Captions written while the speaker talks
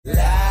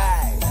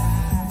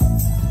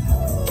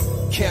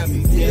can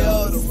be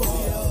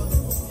beautiful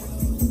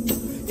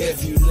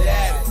if you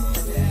let it.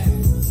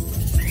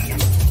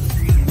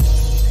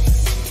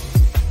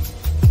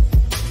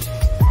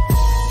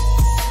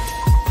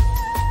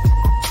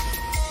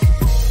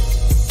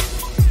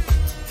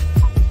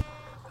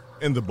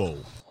 In the Bowl.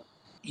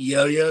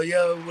 Yo, yo,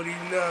 yo, what do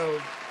you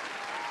know?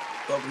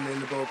 Welcome to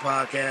In the Bowl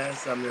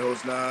Podcast. I'm your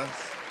host, Nas.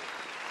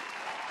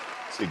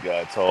 It's your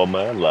guy, Tall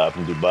Man, live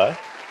from Dubai.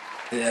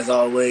 And as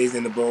always,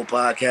 In the Bowl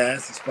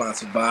Podcast is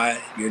sponsored by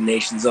your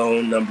nation's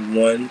own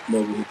 #1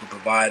 mobile hookah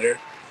provider,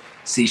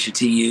 Sisha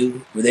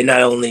TU, where they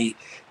not only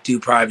do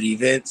private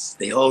events,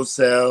 they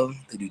wholesale,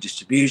 they do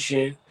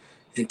distribution,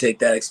 and take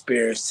that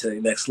experience to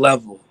the next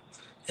level.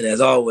 And as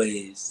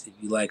always, if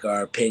you like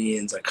our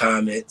opinions, our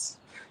comments,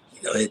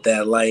 hit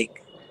that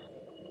like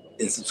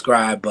and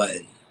subscribe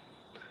button.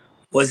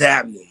 What's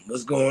happening?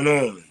 What's going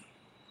on?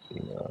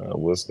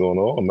 What's going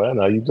on, man?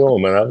 How you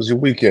doing, man? How was your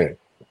weekend?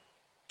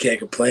 Can't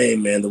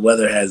complain, man. The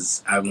weather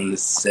has, I want to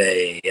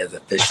say, has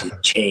officially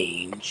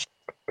changed.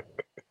 But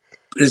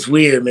it's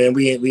weird, man.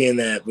 We're in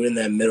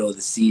that middle of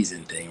the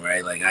season thing,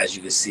 right? Like, as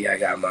you can see, I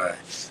got my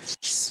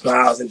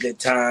Smiles and Good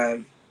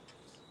Time,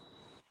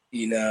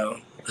 hoodie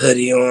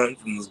on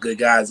from those good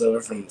guys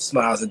over from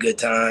Smiles and Good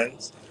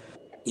Times.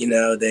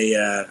 They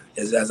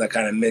as I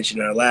kind of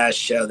mentioned in our last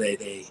show,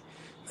 they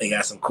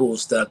got some cool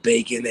stuff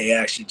baking. They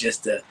actually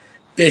just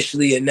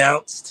officially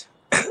announced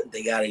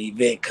they got an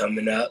event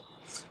coming up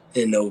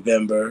in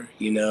November,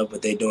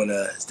 but they're doing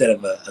instead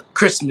of a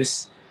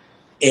Christmas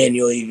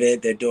annual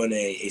event, they're doing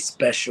a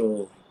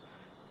special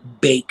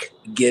bake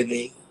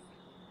giving,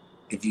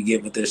 if you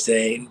get what they're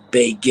saying,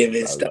 bake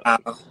giving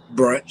style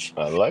brunch.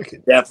 I like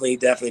it.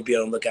 Definitely be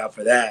on the lookout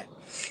for that.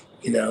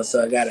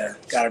 So I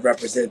gotta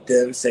represent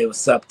them, say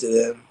what's up to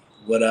them,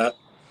 what up.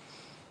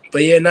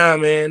 But yeah,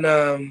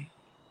 man.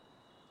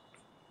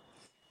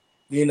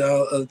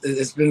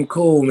 It's been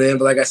cool, man.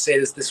 But like I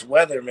said, it's this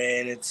weather,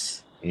 man.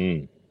 It's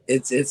 40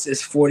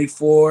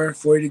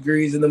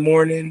 degrees in the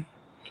morning.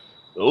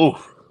 Ooh.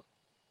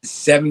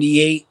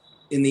 78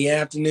 in the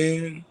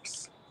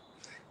afternoons,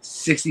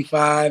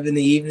 65 in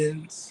the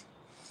evenings,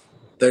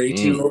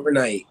 32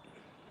 overnight.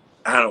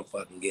 I don't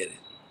fucking get it.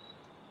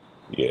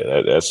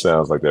 Yeah, that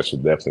sounds like that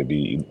should definitely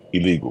be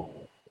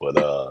illegal. But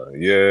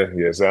yeah,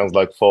 it sounds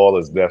like fall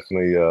is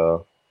definitely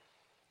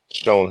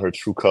showing her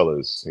true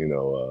colors.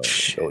 No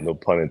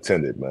pun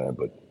intended, man.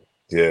 But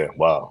yeah,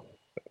 wow.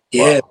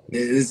 Yeah, wow.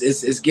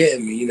 It's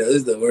getting me. This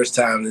is the worst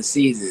time of the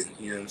season.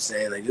 You know what I'm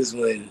saying? Like, this is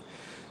when,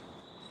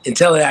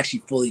 until it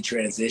actually fully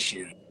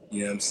transitions.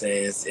 You know what I'm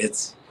saying?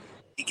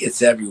 It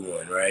gets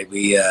everyone, right?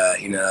 We, as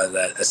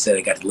I said,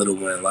 I got the little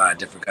one in a lot of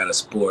different kind of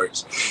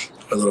sports,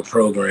 or little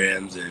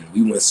programs, and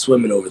we went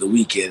swimming over the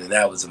weekend, and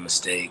that was a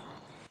mistake.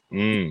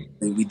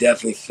 We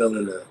definitely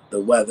feeling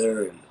the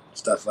weather and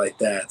stuff like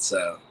that.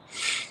 So,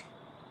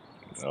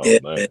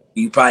 man,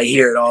 you probably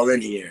hear it all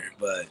in here,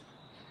 but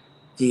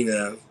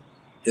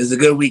it was a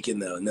good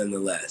weekend though,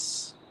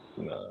 nonetheless.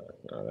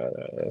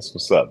 That's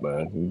what's up,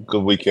 man.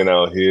 Good weekend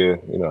out here.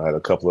 I had a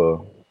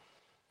couple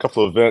of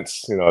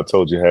events. I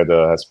told you had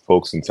some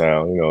folks in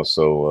town.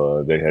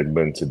 So they hadn't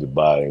been to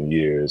Dubai in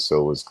years, so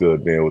it was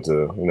good being able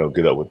to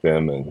get up with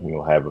them and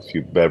have a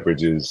few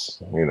beverages.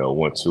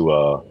 Went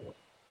to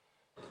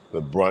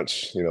the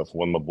brunch. For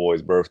one of my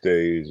boys'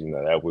 birthdays.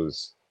 That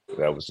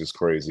was just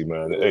crazy,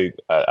 man. Hey,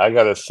 I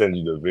gotta send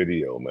you the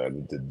video,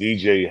 man. The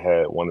DJ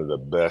had one of the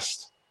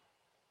best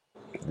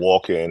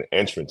walk-in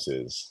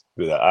entrances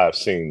that I've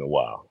seen in a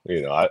while.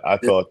 I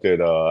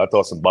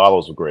thought some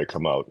bottles were great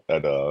come out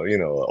at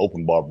an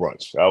open bar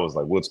brunch. I was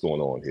like, what's going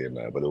on here,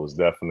 man? But it was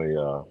definitely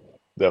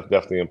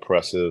definitely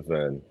impressive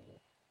and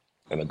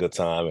a good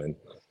time, and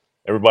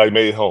everybody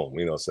made it home.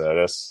 So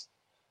that's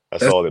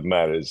all that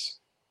matters.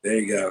 There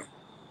you go.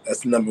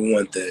 That's the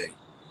 #1 thing.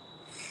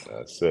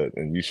 That's it.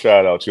 And you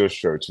shout out your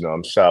shirt.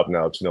 I'm shouting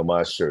out,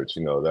 my shirt.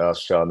 Thou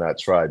shalt not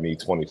try me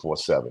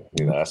 24/7.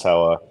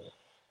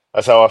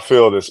 That's how I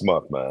feel this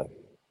month, man.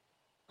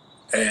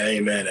 Hey, I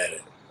ain't mad at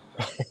it.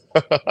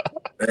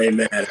 I ain't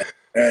mad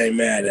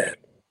at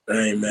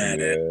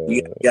it.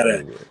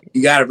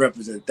 You gotta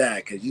represent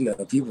that, because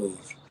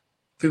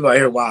people out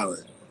here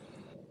wilding.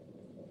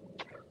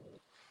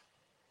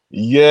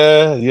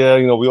 Yeah.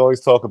 We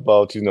always talk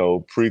about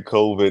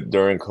pre-COVID,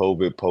 during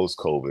COVID,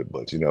 post-COVID,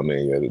 but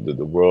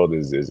the world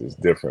is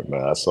different,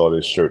 man. I saw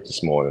this shirt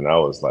this morning. I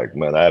was like,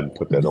 man, I haven't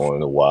put that on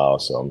in a while,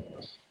 so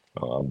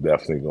I'm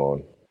definitely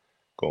going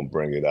to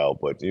bring it out.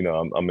 But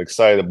I'm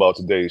excited about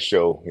today's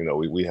show.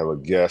 We have a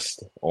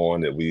guest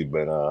on that we've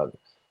been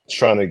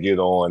trying to get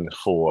on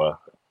for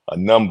a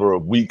number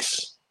of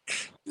weeks.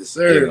 Yes,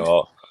 sir.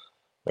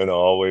 I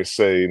always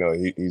say,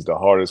 he's the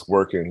hardest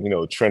working,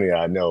 Trini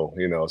I know,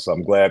 so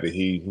I'm glad that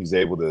he's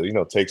able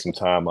to, take some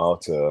time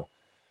out to,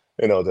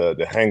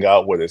 to hang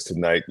out with us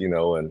tonight,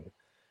 and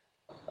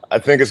I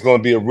think it's going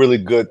to be a really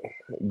good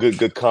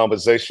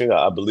conversation.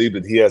 I believe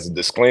that he has a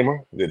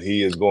disclaimer that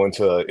he is going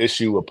to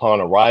issue upon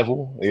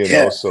arrival,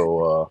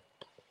 so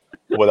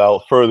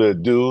without further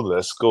ado,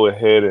 let's go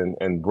ahead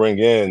and bring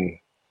in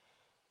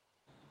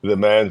the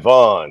man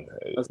Vaughn,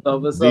 What's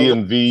up? What's up?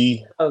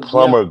 DMV Oh,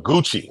 Plumber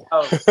Gucci.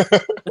 Oh,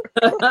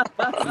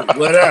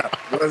 What up?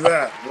 What's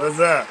up? What's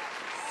up?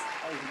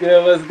 what's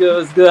good? What's good?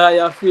 What's good? How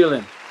y'all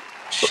feeling?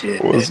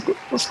 Shit.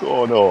 What's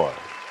going on?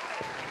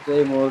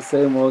 Same old,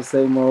 same old,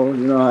 same old.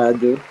 You know how I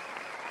do.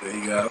 There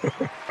you go.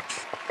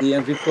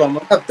 DMV plumber.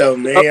 What's up, though,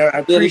 man? I Getting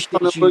appreciate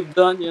plumbing you. work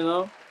done. You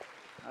know,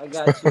 I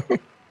got you.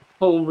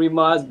 Home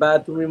remodels,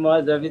 bathroom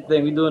remodels,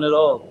 everything. We doing it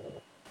all.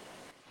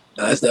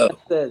 That's Like dope.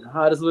 I said,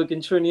 hardest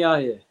working Trini out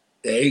here.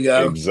 There you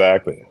go.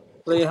 Exactly.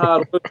 Play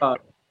hard, work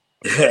hard.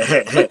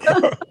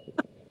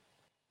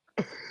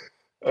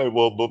 Hey,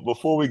 well, but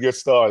before we get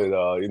started,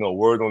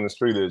 word on the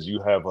street is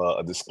you have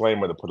a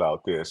disclaimer to put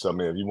out there. So, I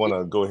mean, if you want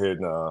to go ahead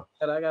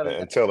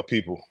and tell the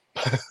people.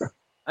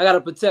 I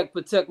gotta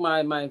protect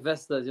my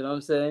investors. You know what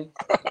I'm saying?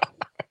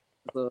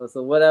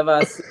 So whatever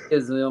I say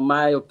is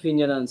my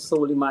opinion and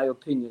solely my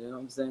opinion. You know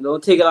what I'm saying?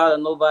 Don't take it out of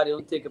nobody.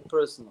 Don't take it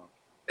personal.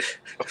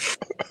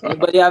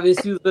 Anybody have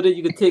issues with it,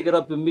 you can take it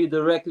up with me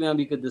directly and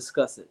we could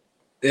discuss it.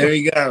 There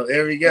we go.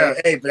 There we go.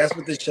 Hey, but that's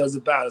what this show's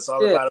about. It's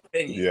all about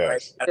opinion,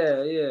 yes. right?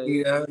 Yeah.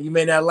 You know, you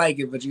may not like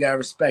it, but you gotta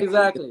respect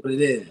exactly what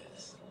it is.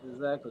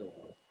 Exactly.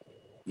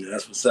 Yeah,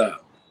 that's what's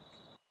up.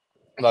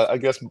 I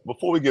guess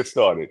before we get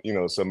started,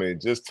 so I mean,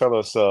 just tell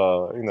us, a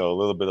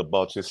little bit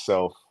about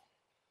yourself.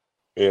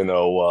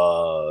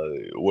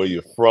 Where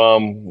you're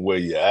from, where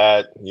you're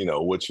at,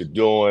 what you're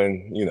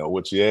doing,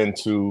 what you're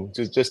into.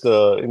 Just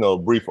a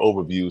brief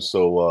overview.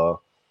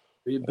 So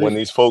when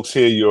these folks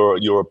hear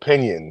your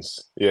opinions,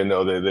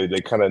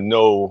 they kind of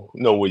know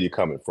where you're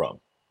coming from.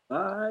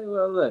 All right.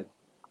 Well, look,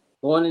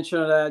 born in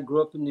Trinidad,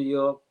 grew up in New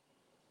York,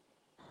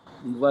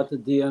 moved out to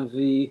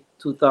DMV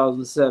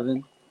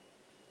 2007.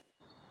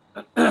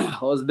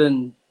 Always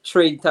been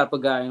trade type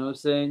of guy. You know what I'm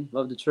saying?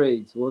 Love the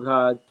trades, work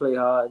hard, play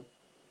hard.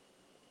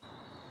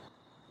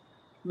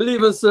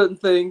 Believe in certain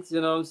things, you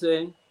know what I'm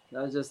saying?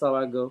 That's just how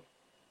I go.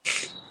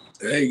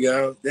 There you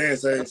go. There,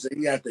 so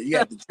you got the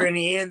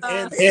Trini and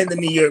the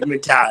New York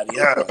mentality,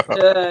 huh?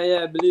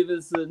 Yeah. Believe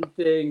in certain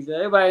things.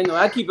 Everybody know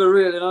I keep it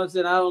real. You know what I'm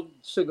saying? I don't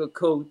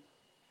sugarcoat.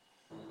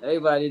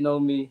 Everybody know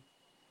me.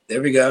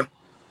 There we go.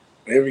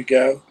 There we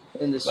go.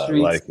 In the streets, I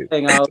like it.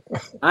 hang out.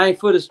 I ain't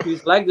for the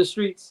streets. Like the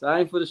streets. I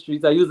ain't for the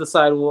streets. I use the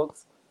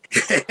sidewalks.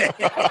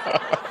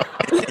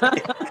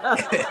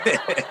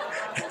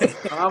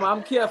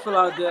 I'm careful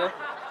out there.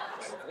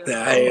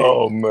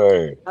 Oh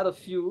man. Had a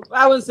few.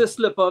 I wouldn't say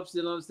slip ups,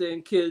 you know what I'm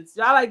saying? Kids.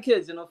 I like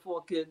kids,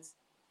 4 kids.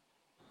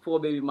 4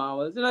 baby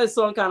mamas. It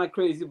sounds kind of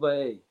crazy, but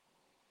hey,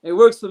 it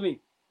works for me.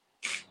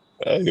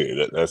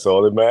 Hey, that's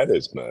all that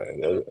matters,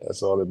 man.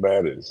 That's all that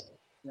matters.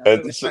 Yeah,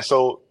 And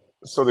so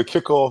to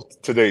kick off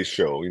today's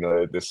show,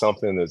 there's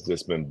something that's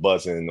just been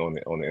buzzing on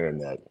the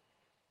internet,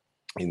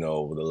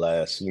 over the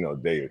last,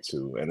 day or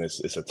two. And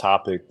it's a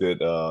topic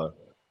that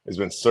has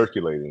been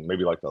circulating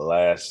maybe like the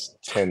last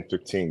 10,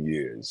 15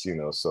 years,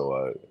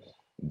 So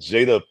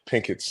Jada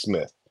Pinkett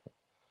Smith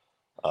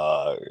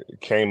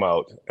came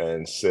out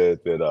and said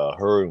that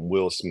her and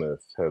Will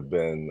Smith have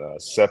been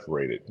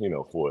separated,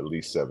 for at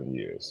least 7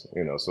 years.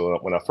 So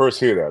when I first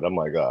hear that, I'm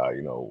like,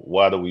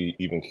 why do we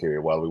even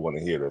care? Why do we want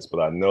to hear this? But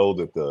I know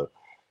that the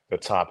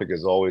topic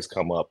has always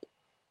come up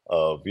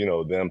of,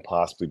 them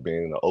possibly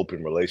being in an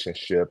open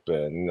relationship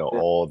and,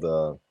 all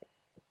the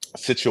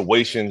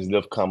situations that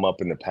have come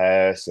up in the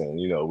past. And,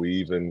 we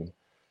even,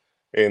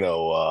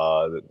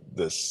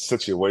 the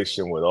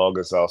situation with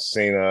August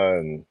Alsina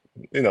and,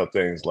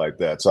 things like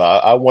that. So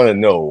I want to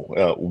know,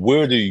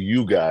 where do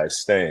you guys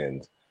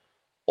stand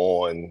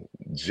on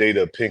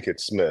Jada Pinkett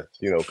Smith,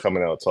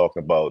 coming out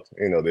talking about,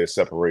 their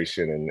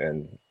separation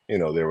and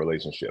their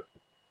relationship?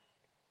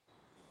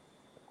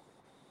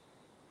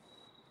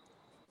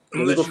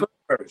 I'm gonna let you go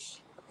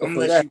first. I'm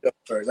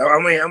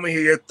gonna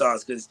hear your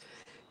thoughts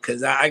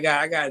because I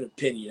got an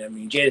opinion. I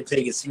mean, Jada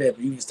Pinkett Smith.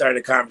 You can start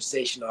a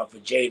conversation off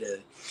with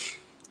Jada.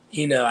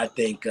 I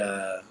think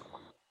I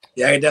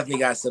definitely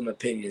got some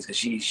opinions because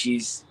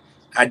she's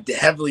I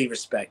heavily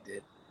respect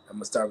it. I'm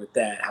gonna start with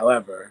that.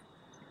 However,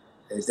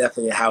 there's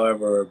definitely a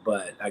however,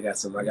 but I got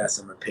some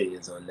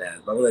opinions on that.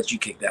 But I'm gonna let you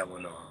kick that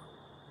one off.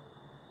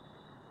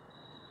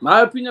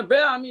 My opinion,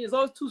 bear. I mean, it's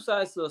always 2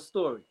 sides to a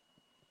story.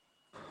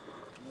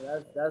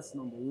 That's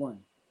number one.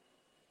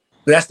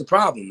 But that's the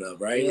problem, though,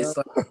 right? Yeah. It's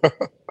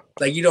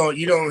like you don't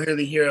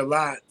really hear a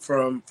lot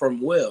from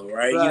Will,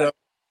 right?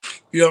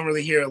 You don't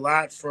really hear a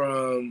lot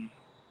from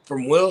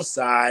Will's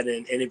side,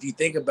 and if you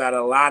think about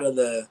a lot of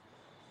the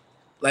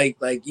like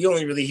you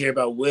only really hear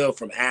about Will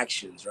from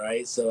actions,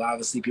 right? So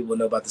obviously people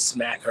know about the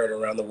smack heard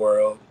around the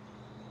world.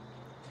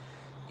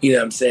 You know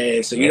what I'm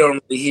saying? So you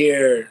don't really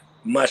hear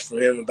much from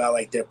him about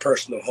like their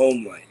personal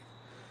home life.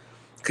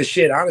 Cause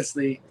shit,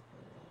 honestly,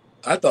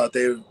 I thought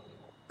they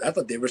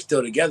were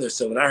still together.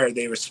 So when I heard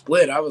they were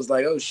split, I was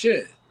like, oh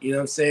shit. You know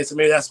what I'm saying? So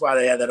maybe that's why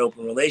they had that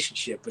open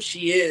relationship. But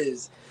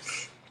she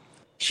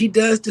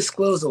does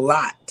disclose a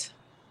lot.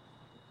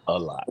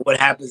 What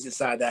happens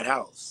inside that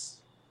house.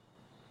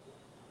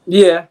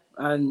 Yeah.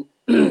 And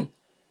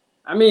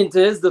I mean, to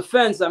his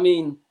defense, I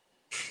mean,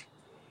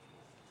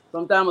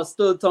 Sometimes a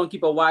still tongue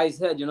keep a wise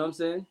head, you know what I'm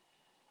saying?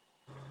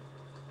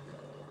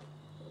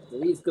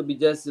 So he could be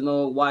just,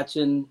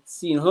 watching,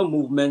 seeing her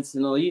movements,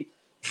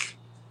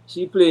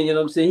 she playing, you know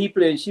what I'm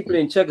saying? She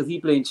playing checkers, he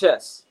playing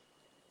chess.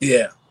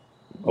 Yeah.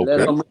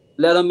 Okay.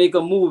 Let her make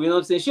a move, you know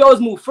what I'm saying? She always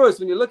move first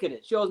when you look at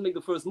it. She always make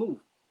the first move.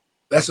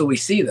 That's what we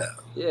see though.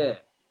 Yeah.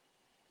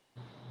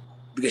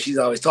 Because she's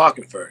always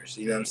talking first,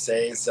 you know what I'm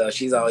saying? So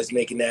she's always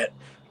making that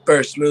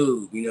first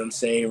move, you know what I'm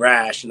saying,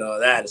 rash and all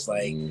that. It's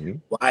like,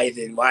 why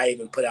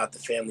even put out the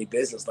family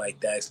business like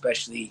that?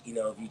 Especially,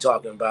 if you're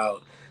talking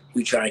about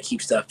we try to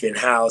keep stuff in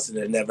house and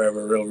there's never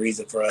ever a real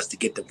reason for us to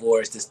get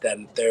divorced, this, that,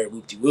 and the third,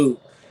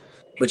 whoop-de-whoop.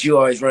 But you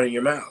always running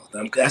your mouth.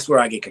 That's where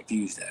I get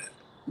confused at.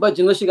 But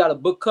she got a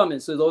book coming,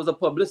 so it's always a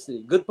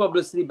publicity. Good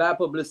publicity, bad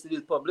publicity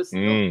is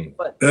publicity.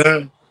 But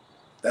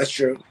that's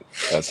true.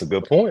 That's a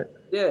good point.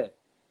 Yeah.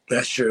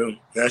 That's true.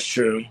 That's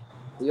true.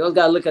 You always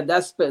gotta look at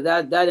that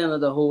end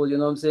of the whole, you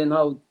know what I'm saying?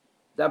 How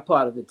that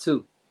part of it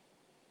too.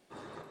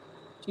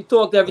 She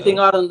talked everything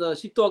out on the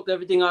the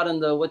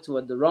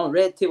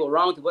red table,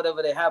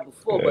 whatever they had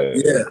before. But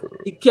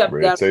he kept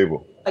red that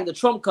table. Like the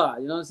Trump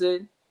card, you know what I'm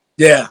saying?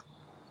 Yeah.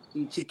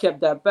 She kept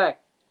that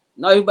back.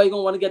 Now everybody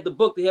gonna want to get the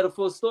book to hear the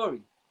full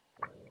story.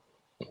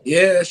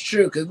 Yeah, that's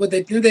true. Because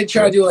didn't they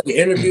try to do like an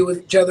interview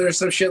with each other or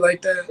some shit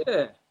like that?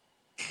 Yeah.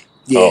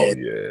 Yeah. Oh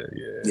yeah.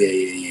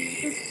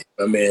 Yeah.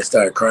 My man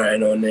started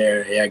crying on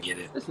there. Yeah, I get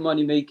it. It's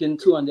money making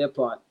too on their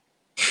part.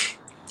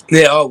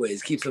 Yeah,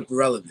 always keeps them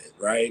relevant,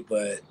 right?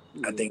 But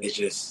I think it's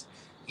just,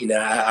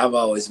 I've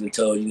always been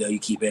told, you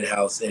keep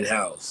in-house.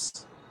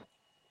 That's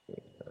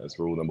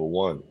rule number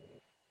one.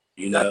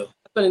 That's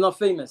not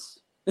famous.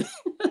 That's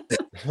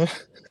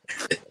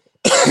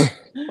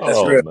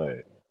real.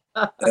 Man.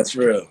 That's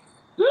real.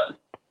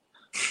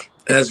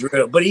 That's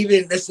real. But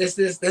even let's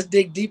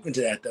dig deep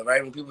into that though,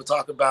 right? When people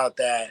talk about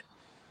that,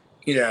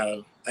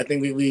 I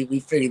think we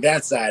figured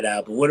that side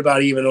out. But what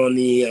about even on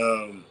the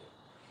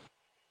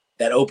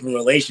that open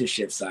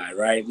relationship side,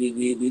 right?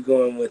 We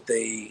going with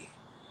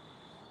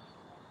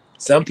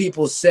some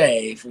people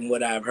say, from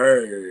what I've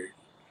heard,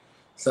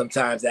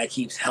 sometimes that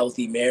keeps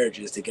healthy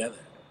marriages together.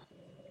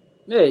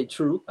 Yeah,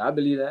 true. I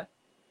believe that.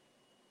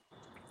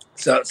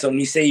 So when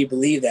you say you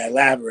believe that,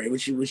 elaborate.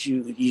 What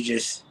you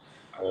just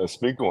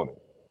speak on it.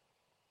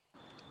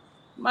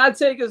 My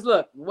take is,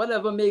 look,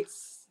 whatever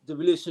makes the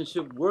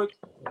relationship work,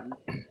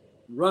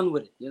 run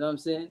with it. You know what I'm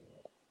saying?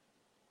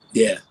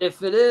 Yeah.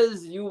 If it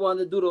is you want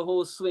to do the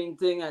whole swing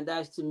thing and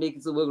that's to make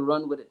it to work,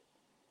 run with it.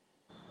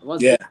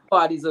 Once both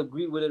parties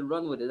agree with it,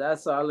 run with it.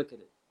 That's how I look at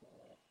it.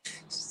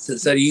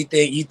 So do you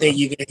think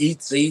you can?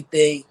 So you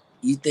think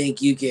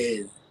you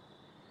can?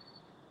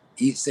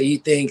 So you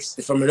think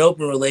from an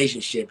open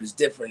relationship is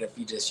different if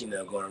you just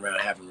going around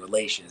having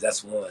relations.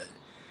 That's one.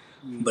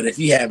 But if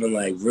you having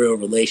like real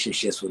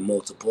relationships with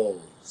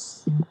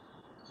multiples,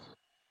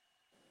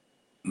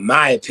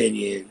 my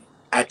opinion,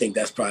 I think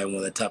that's probably one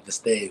of the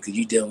toughest things because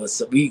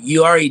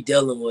you already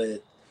dealing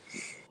with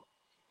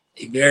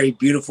a very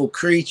beautiful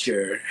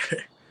creature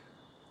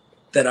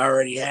that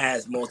already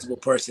has multiple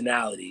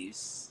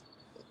personalities.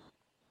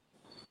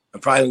 I'm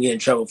probably gonna get in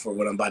trouble for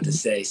what I'm about to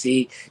say.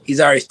 See, he's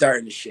already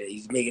starting the shit.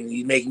 He's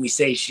making me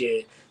say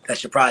shit that I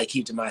should probably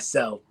keep to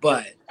myself.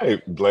 But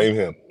hey, blame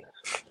him.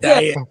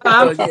 Yeah.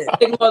 I'm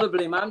taking all the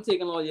blame. I'm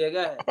taking all go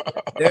ahead.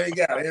 There you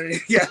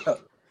go.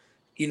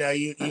 You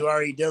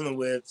already dealing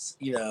with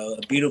a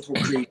beautiful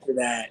creature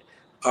that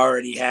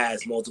already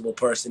has multiple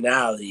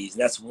personalities.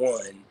 That's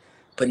one.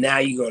 But now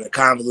you're gonna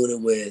convolute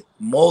it with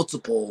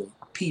multiple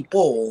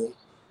people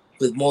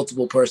with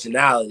multiple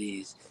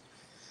personalities.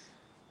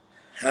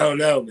 I don't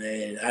know,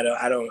 man. I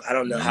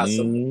don't know how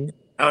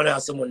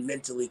someone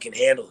mentally can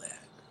handle that.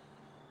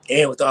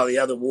 And with all the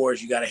other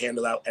wars you got to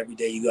handle out every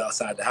day you go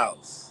outside the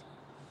house.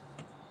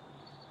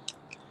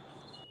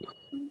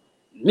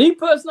 Me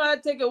personally, I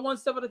take it one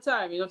step at a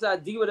time. I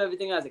deal with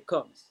everything as it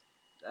comes.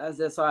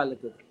 That's how I look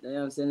at it. You know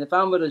what I'm saying? If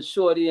I'm with a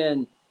shorty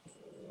and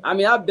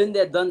I've been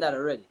there, done that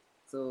already.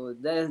 So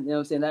that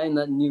that ain't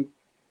nothing new.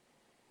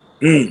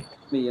 Me,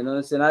 you know what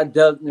I'm saying? I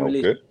dealt in a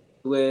relationship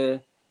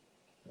where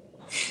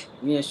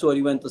me and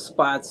shorty went to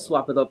spots,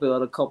 swap it up with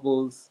other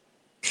couples.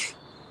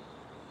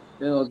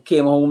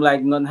 Came home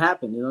like nothing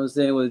happened. You know what I'm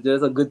saying? It was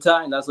just a good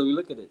time. That's how we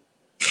look at it.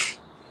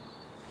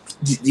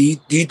 Do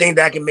you think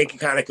that can make it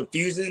kind of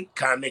confusing,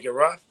 kind of make it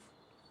rough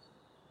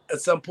at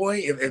some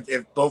point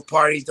if both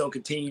parties don't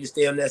continue to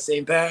stay on that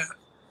same path?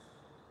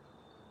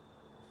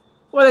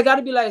 Well, it got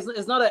to be like,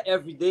 it's not an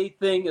everyday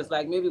thing. It's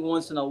like maybe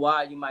once in a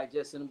while you might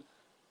just,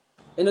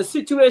 in a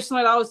situation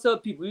like I always tell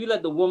people, you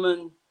let the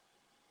woman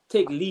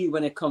take lead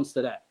when it comes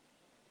to that.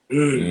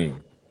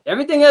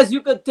 Everything else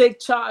you could take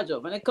charge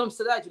of. When it comes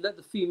to that, you let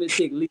the female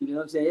take lead. You know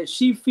what I'm saying? If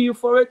she feel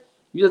for it,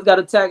 you just got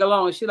to tag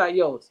along. And she like,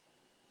 yo,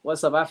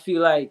 what's up? I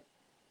feel like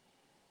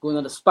going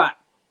on the spot.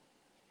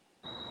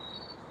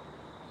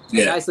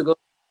 Yeah. I used to go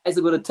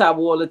to Tabo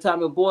all the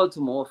time in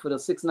Baltimore for the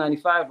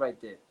 $6.95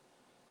 right there.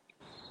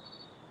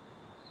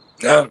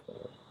 Yeah.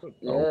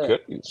 Okay.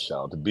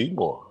 Shout out to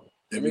B-More.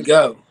 There we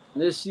go.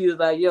 And then she was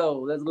like, yo,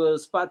 let's go to the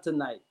spot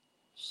tonight.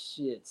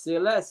 Shit, say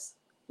less.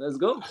 Let's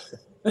go.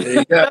 There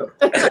you go.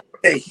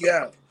 There you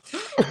go.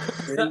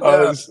 There you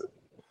Uh,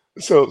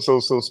 go. so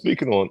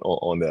speaking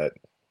on that,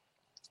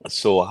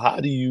 so how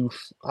do you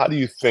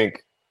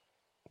think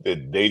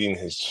that dating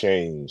has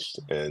changed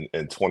in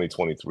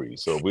 2023?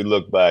 So if we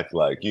look back,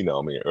 like, I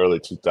mean, early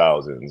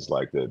 2000s,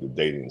 like the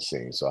dating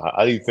scene. So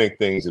how do you think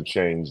things have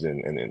changed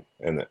in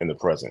the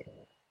present?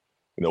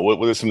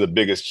 What are some of the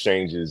biggest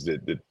changes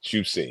that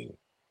you've seen?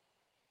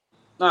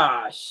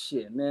 Ah,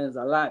 shit, man, there's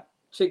a lot.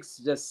 Chicks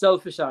just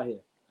selfish out here.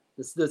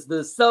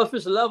 The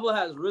selfish level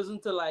has risen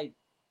to like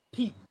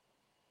peak.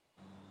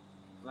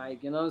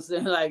 Like, you know what I'm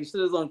saying? Like,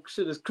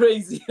 shit is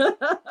crazy.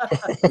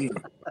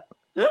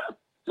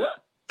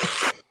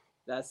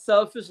 That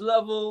selfish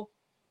level,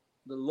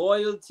 the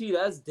loyalty,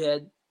 that's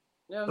dead.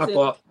 You know what I'm My saying?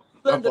 fault.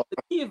 My The fault.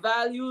 key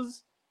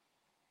values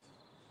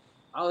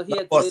out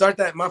here. Well, start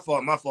that. My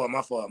fault.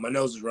 My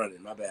nose is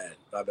running. My bad.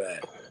 All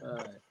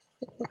right.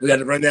 We got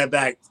to bring that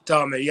back.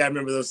 Tom, man, you got to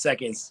remember those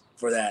seconds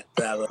for that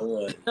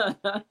little one.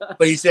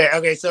 But you said,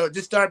 okay, so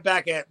just start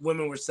back at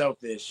women were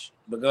selfish.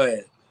 But go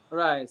ahead.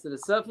 Right. So the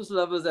selfish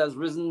levels has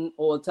risen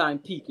all time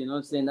peak. You know what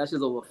I'm saying? That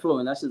shit's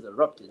overflowing. That shit's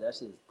erupted. That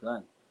shit's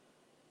done.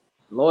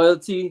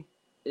 Loyalty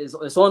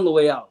it's on the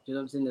way out. You know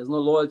what I'm saying? There's no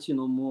loyalty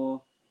no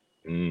more.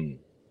 Mm.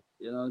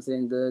 You know what I'm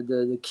saying?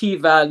 The key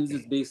values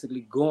is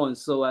basically gone.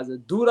 So as a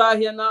dude out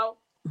here now,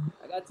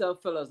 I gotta tell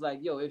fellas like,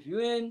 yo, if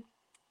you're in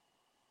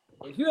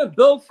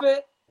build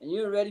fit and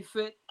you're in ready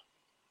fit,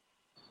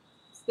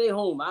 stay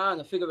home. I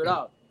don't figure it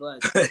out.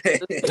 But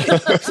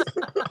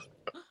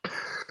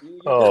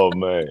Oh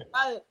man.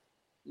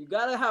 You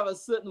gotta have a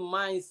certain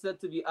mindset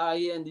to be out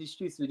here in these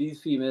streets with these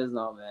females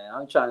now, man.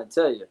 I'm trying to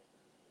tell you.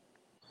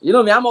 You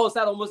know me, I'm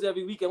outside almost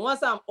every weekend.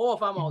 Once I'm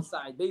off, I'm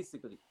outside,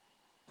 basically.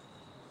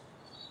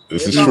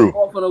 This If is I'm true.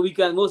 off on the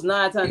weekend, most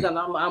 9 times I'm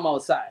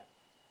outside.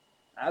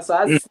 So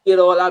I see it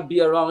all, I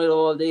be around it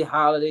all, they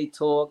holler, they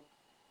talk.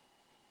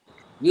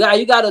 You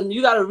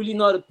gotta really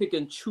know how to pick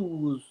and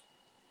choose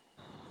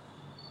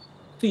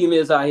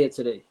females out here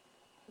today.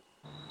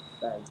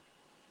 Like,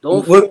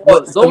 don't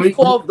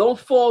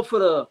fall for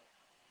the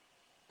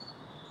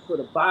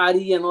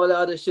body and all that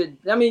other shit.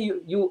 I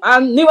mean, I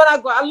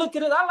look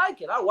at it, I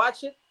like it, I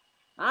watch it,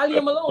 I leave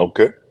them alone.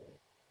 Okay.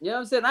 You know what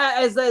I'm saying?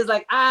 It's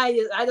like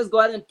I just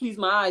go out and please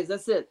my eyes.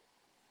 That's it.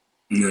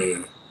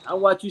 Yeah. I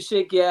watch you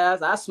shake your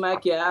ass, I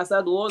smack your ass,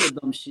 I do all the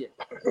dumb shit.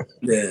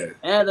 Yeah.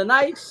 And the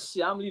night,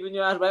 shit, I'm leaving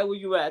your ass right where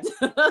you at.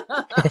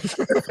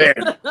 Fair.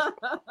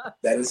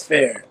 That is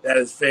fair.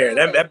 Yeah,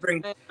 That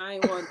brings. I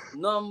ain't want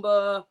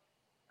number.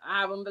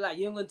 I haven't been like,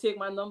 you ain't gonna take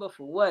my number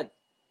for what?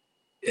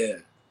 Yeah.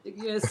 You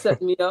didn't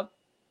set me up.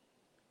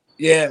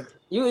 Yeah.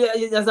 You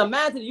as a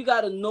man, you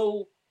gotta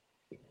know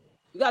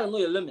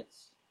your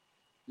limits.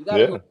 You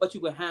gotta know what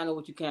you can handle,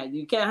 what you can't.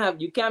 You can't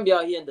be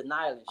out here in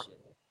denial and shit.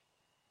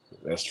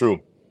 That's true.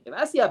 If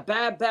I see a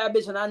bad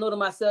bitch and I know to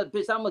myself,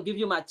 bitch, I'm gonna give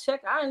you my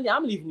check,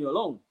 I'm leaving you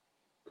alone.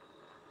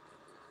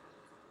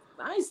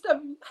 I ain't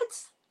stepping.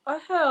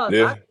 What? Hell,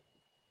 Yeah.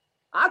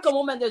 I come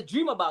home and just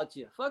dream about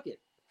you. Fuck it.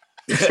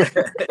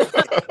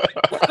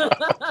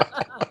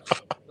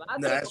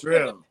 No, that's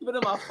real. Put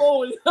in my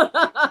phone.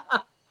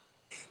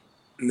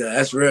 No,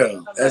 that's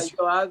real. I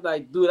was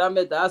like, dude,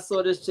 I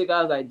saw this chick.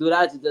 I was like, dude,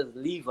 I should just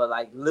leave her.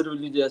 Like,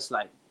 literally just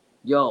like,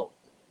 yo,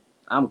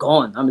 I'm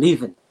gone. I'm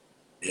leaving.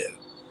 Yeah.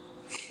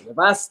 If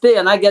I stay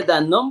and I get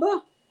that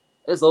number,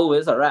 it's over.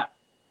 It's a wrap.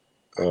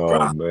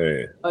 Oh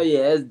man. Oh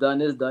yeah, it's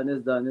done. It's done.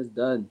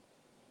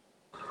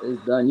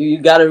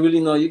 You gotta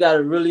really know. You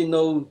gotta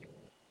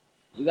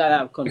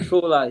have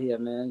control out here,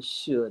 man.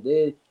 Sure,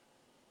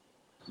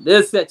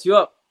 they'll set you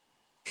up.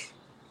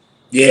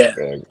 Yeah.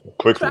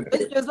 Quickly.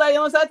 It's like, you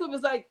know what I'm saying?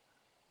 It's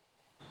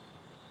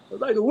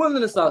like the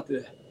wilderness out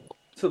there.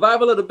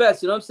 Survival of the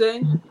best, you know what I'm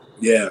saying?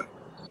 Yeah.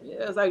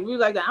 Yeah, it's like really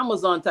like the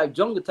Amazon type,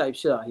 jungle type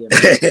shit out here.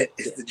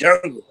 It's the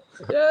jungle.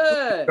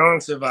 Yeah.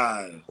 Don't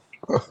survive.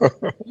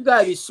 You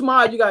gotta be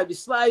smart, you gotta be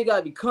sly, you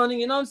gotta be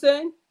cunning, you know what I'm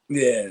saying?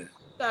 Yeah. You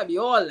gotta be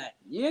all that.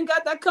 You ain't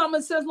got that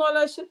common sense and all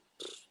that shit.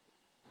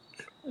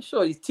 I'm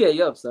sure he's tear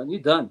you up, son. You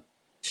done.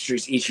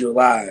 Streets eat you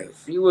alive.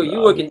 You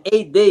working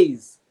 8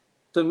 days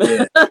to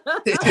make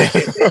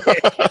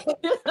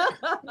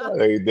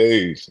 8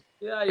 days.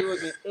 Yeah, you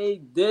working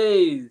 8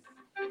 days.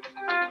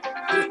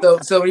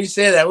 So when you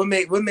say that, what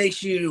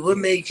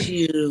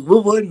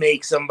would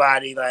make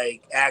somebody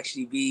like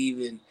actually be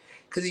even?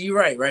 Because you're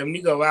right. When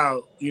you go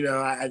out,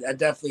 I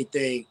definitely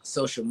think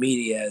social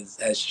media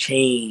has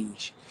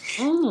changed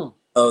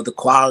the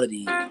quality.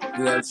 You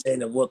know what I'm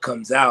saying, of what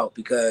comes out,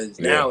 because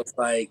now it's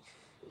like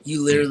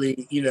you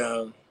literally,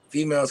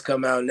 females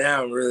come out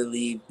now and really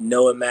leave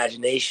no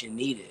imagination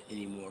needed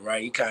anymore,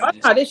 right? You kind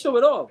of they show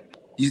it all.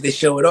 They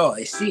show it all.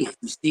 They see it.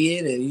 You see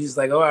it, and you're just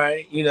like, all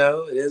right, it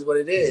is what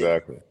it is.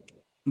 Exactly.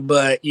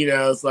 But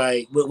it's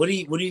like, what do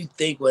you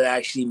think would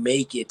actually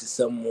make it to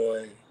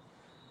someone?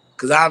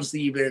 Because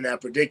obviously you've been in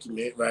that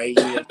predicament, right?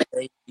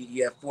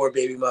 You have 4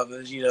 baby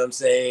mothers. You know what I'm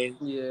saying?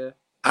 Yeah.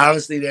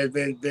 Obviously, there's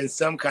been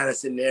some kind of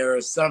scenario,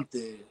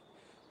 something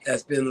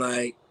that's been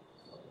like,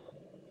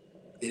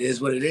 it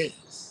is what it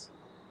is.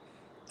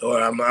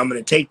 or I'm going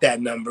to take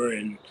that number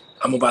and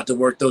I'm about to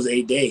work those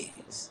 8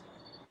 days.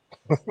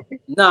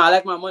 Nah, I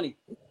like my money.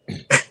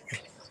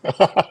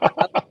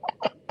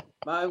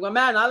 my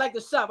man, I like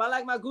the shop. I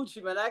like my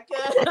Gucci, man. I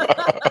can't.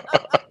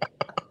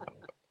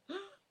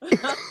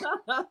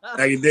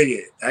 I can dig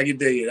it. I can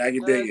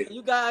dig it.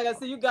 You got, like I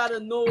said, you gotta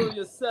know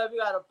yourself. You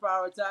gotta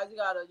prioritize. You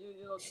gotta,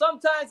 you know.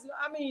 Sometimes,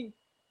 I mean,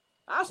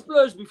 I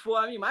splurged before.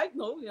 I mean, Mike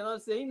know. You know what I'm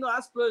saying? You know, I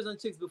splurged on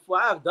chicks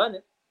before. I've done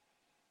it.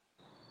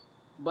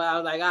 But I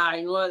was like,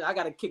 you know what? I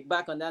gotta kick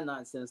back on that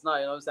nonsense. No,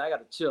 you know what I'm saying? I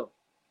gotta chill.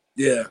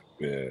 Yeah.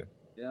 Yeah.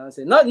 You know what I'm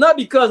saying? Not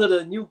because of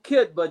the new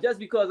kid, but just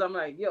because I'm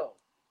like, yo,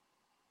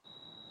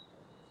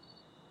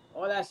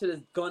 all that shit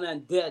is gone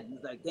and dead.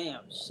 It's like,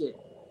 damn, shit.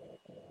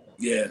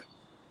 Yeah.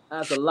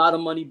 That's a lot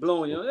of money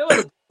blowing, you know. It was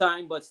a good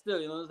time, but still,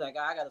 you know, it's like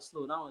I gotta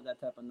slow down with that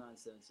type of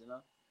nonsense, you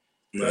know.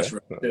 That's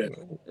right. Yeah,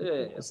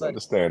 It's but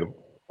understandable.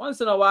 once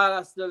in a while,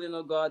 I still, you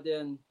know, go out there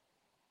and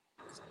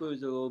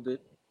splurge a little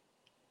bit.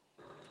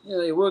 You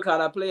know, you work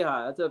hard, I play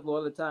hard. I tell people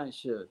all the time,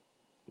 sure.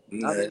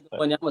 I make the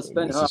money, I'm gonna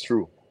spend it This hard. is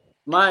true.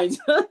 Mine.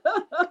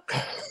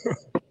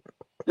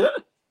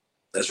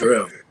 That's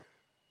real.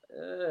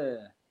 Yeah.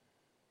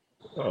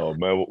 Oh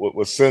man,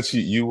 well since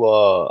you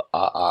are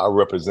our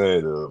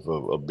representative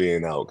of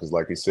being out, because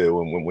like you said,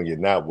 when you're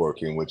not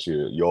working, which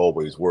you're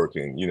always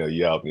working, you know,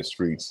 you're out in the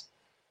streets.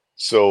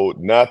 So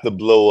not to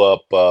blow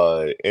up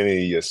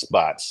any of your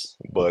spots,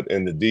 but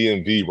in the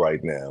DMV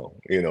right now,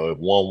 you know, if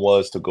one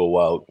was to go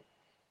out,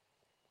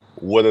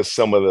 what are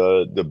some of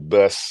the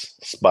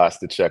best spots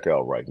to check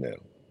out right now?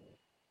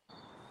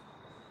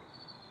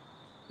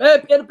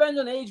 It depends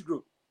on the age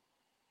group.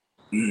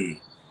 Mm.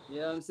 You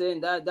know what I'm saying?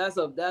 That's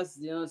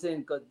you know what I'm saying,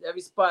 because every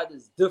spot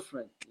is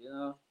different, you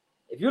know.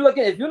 If you're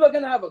looking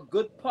to have a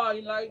good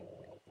party night,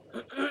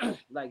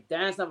 like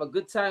dance, have a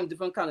good time,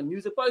 different kind of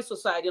music, probably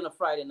Society on a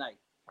Friday night.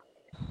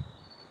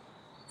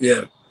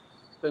 Yeah.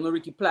 Bring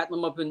Ricky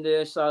Platinum up in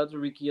there, shout out to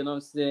Ricky, you know what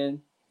I'm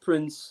saying?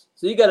 Prince.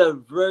 So you got a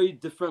very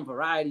different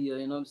variety of,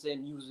 you know what I'm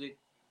saying, music,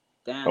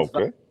 dance.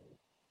 Okay. Vibe.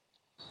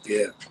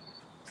 Yeah.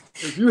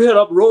 If you hit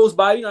up Rose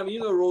Bar, you know what I mean?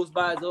 You know Rose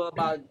Bar is all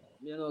about,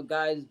 you know,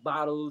 guys,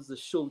 bottles, the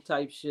show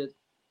type shit.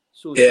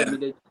 Yeah.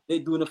 They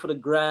doing it for the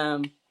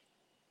gram.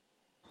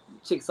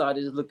 Chicks are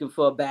just looking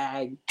for a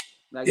bag,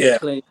 like Yeah. they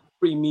claim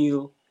free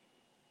meal.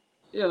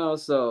 You know,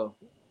 so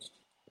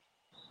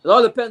it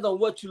all depends on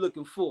what you're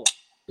looking for.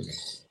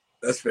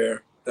 That's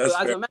fair. That's So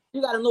as fair. a man,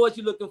 you gotta know what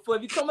you're looking for.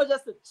 If you come out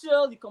just to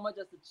chill, you can go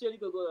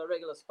to a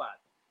regular spot.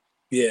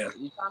 Yeah.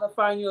 You trying to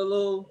find you a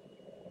little.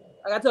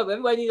 I gotta tell you,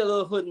 everybody need a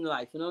little hood in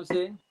life. You know what I'm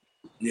saying?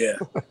 Yeah.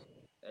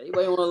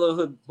 Everybody want a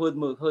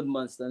little hood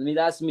monster. I mean,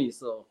 that's me.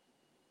 So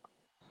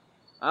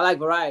I like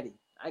variety.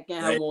 I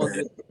can't have more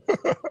good.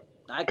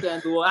 I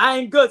can't do it. I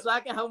ain't good, so I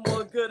can have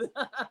more good.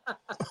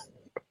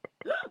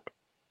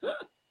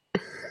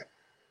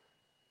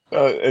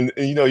 And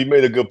you know, you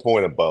made a good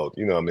point about,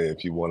 you know, I mean,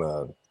 if you want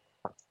to,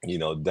 you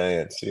know,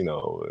 dance, you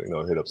know,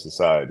 hit up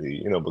Society,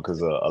 you know,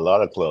 because a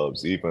lot of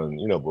clubs, even,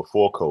 you know,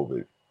 before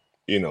COVID,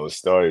 you know,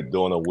 started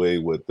doing away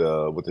with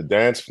the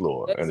dance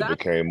floor, and it Exactly.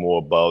 became more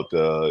about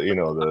you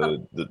know,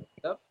 the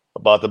Yep.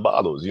 about the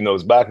bottles. You know,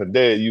 it's back in the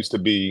day. It used to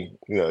be,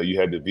 you know, you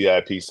had the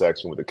VIP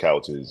section with the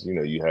couches. You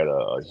know, you had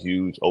a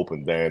huge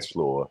open dance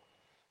floor,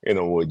 you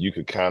know, where you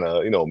could kind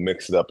of, you know,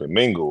 mix it up and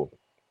mingle.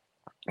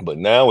 But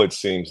now it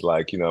seems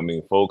like, you know, I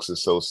mean, folks are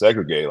so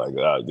segregated.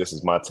 Like, this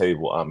is my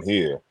table, I'm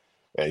here,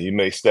 and you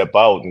may step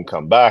out and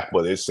come back,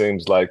 but it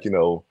seems like, you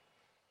know,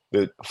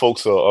 that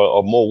folks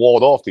are more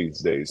walled off these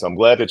days. I'm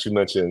glad that you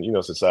mentioned, you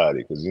know, Society,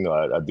 because, you know,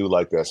 I do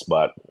like that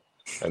spot,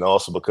 and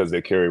also because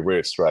they carry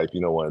Red Stripe, you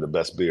know, one of the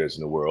best beers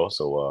in the world.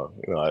 So,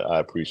 you know, I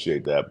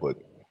appreciate that, but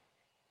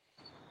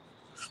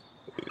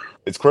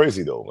it's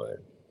crazy though, man.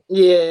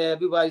 Yeah,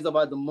 everybody's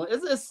about the money.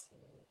 It's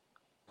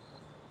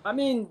I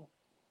mean,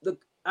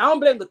 I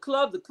don't blame the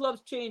club. The clubs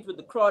change with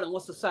the crowd and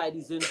what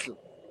society's into.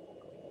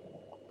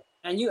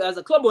 And you, as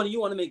a club owner, you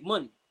want to make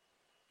money.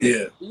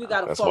 Yeah. You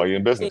gotta. That's why you're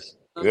in business. You know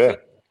what I'm Yeah.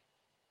 saying?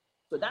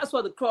 So that's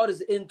what the crowd is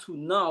into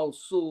now.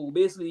 So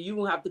basically,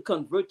 you have to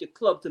convert your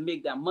club to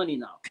make that money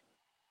now.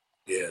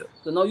 Yeah.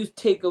 So now you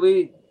take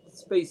away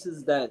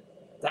spaces that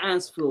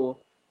dance floor,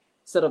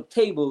 set up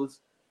tables,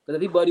 because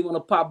everybody want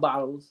to pop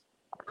bottles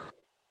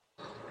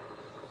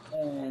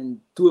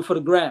and do it for the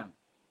gram.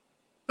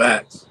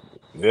 Facts.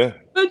 Which Yeah.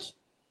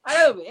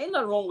 ain't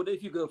nothing wrong with it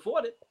if you can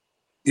afford it.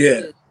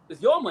 Yeah.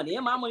 It's your money,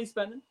 ain't my money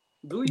spending.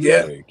 Do you?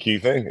 Yeah. Hey, key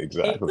thing,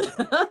 exactly.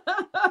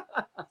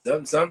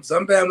 Some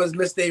families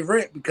miss their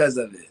rent because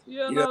of it. You You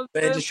know know what what I'm I'm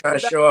saying? saying? Just trying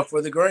to show off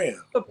for the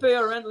gram. You pay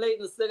a rent late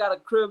and still got a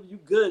crib, you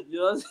good, you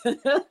know what I'm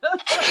saying?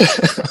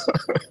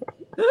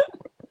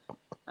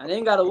 I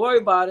ain't got to worry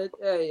about it.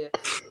 Hey,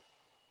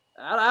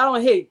 I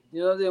don't hate, you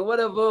know what I'm saying?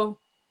 Whatever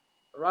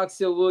rocks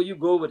your will, you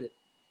go with it.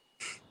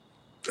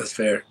 That's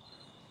fair.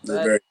 That's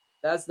Right. very.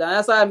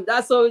 That's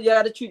how you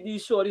got to treat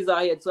these shorties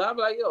out here. So I'm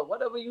like, yo,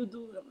 whatever you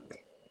do,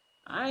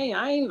 I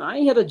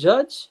ain't here to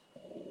judge.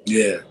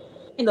 Yeah.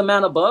 I ain't the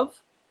man above.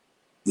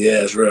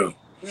 Yeah, it's real.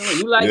 You know,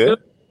 you like Yeah. girls.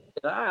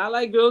 I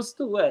like girls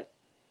too. What?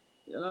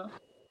 You know.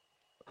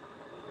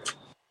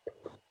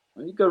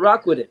 You can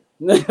rock with it.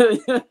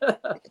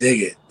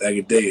 Dig it. I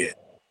can dig it.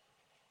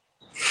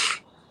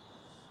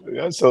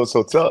 Yeah, so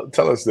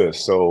tell us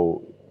this.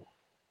 So,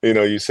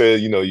 you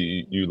said,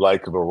 you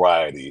like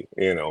variety,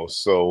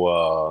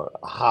 so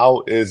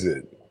how is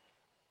it,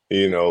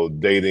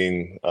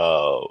 dating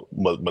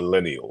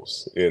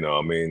millennials?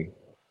 I mean,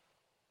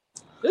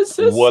 This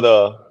is what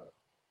I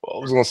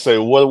was gonna say,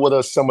 what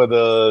are some of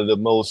the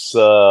most I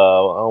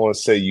don't want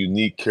to say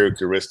unique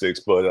characteristics,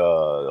 but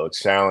or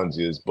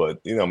challenges, but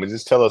I mean,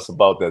 just tell us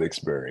about that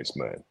experience,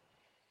 man.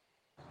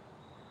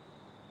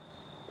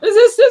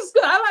 it's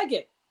good. I like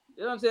it.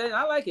 You know what I'm saying?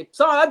 I like it.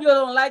 Some other people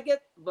don't like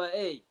it, but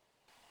hey,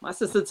 my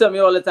sister tell me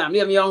all the time,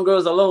 leave them young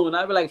girls alone.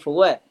 I be like, for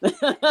what?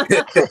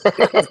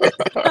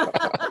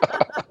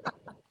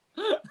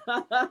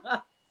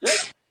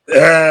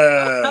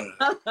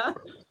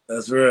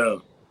 That's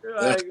real.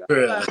 That's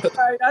real.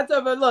 I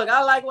tell them, look,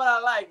 I like what I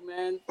like,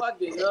 man.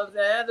 Fuck it. You know what I'm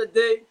saying? At the end of the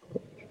day,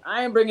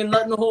 I ain't bringing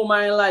nothing home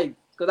I ain't like,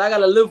 because I got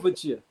to live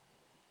with you.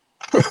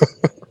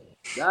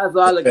 That's all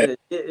I look at it.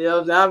 You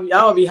know what I'm saying?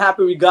 I'll be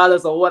happy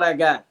regardless of what I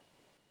got.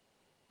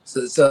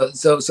 So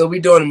we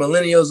doing the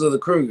millennials or the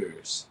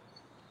Krugers?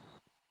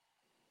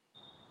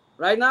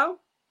 Right now?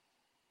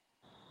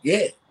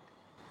 Yeah.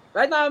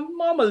 Right now, I'm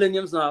more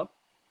millenniums now.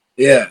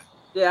 Yeah.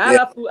 Yeah, I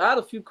had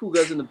a few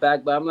cougars in the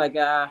back, but I'm like,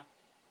 I'm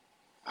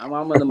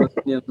on the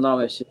millenniums now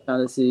and shit,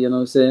 trying to see, you know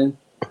what I'm saying?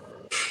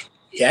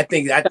 Yeah, I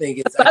think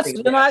it's.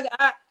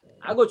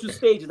 I go through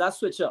stages. I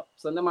switch up.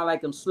 Some of them I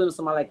like them slim,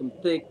 some I like them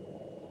thick.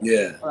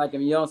 Yeah. I like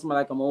them young, some I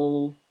like them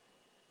old.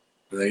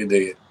 I can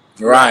dig it.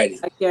 Variety.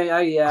 I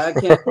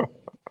can't.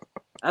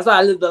 That's why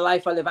I live the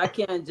life I live. I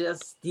can't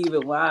just leave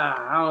it. Wow,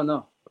 I don't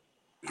know.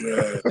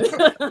 I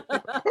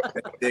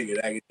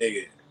can dig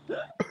it.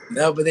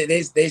 No, but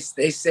they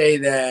say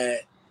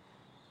that,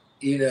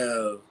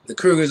 the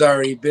Krugers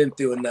already been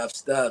through enough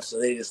stuff, so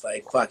they just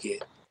like fuck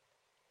it.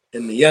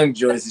 And the young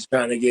Joyce is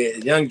trying to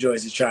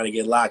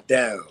get locked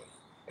down.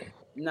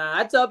 Nah,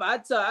 I tell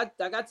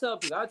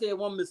people, I'll tell you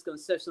one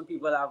misconception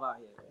people have out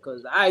here.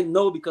 Because I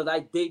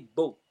date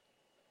both.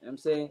 You know what I'm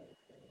saying?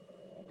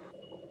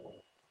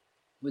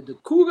 With the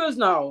Cougars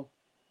now,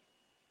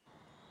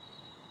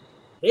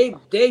 they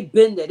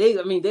been there.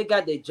 They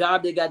got their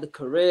job, they got the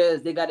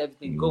careers, they got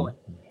everything going.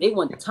 They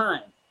want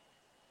time.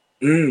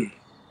 You know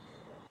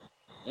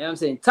what I'm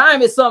saying?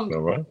 Time is something.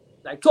 All right.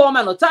 Like tall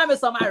man, time is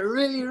something I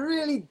really,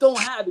 really don't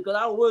have because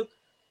I work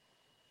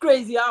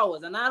crazy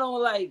hours and I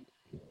don't like.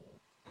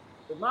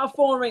 If my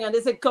phone ring and they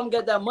say come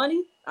get that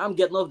money, I'm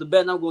getting off the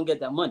bed and I'm going to get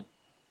that money.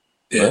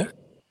 Yeah,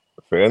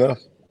 fair enough.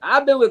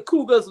 I've been with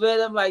cougars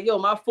where I'm like, yo,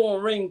 my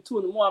phone ring 2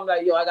 a.m. I'm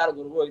like, yo, I gotta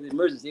go to work. It's an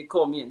emergency. They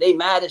call me and they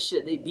mad as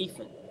shit. They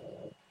beefing.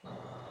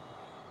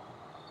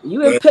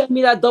 You ain't paying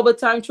me that double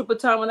time, triple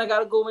time when I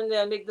gotta go in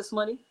there and make this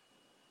money.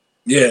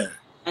 Yeah.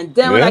 And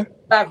then when I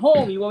get back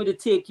home, you want me to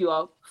take you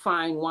out,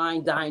 fine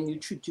wine, dine you,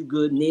 treat you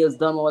good, nails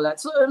done, all that.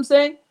 So you know what I'm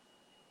saying?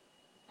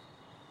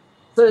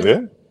 So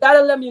you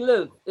gotta let me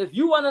live. If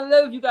you wanna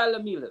live, you gotta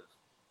let me live.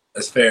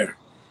 That's fair.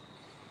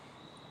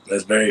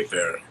 That's very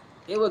fair.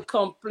 They would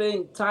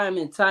complain time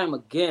and time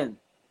again.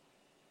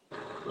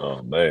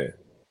 Oh man.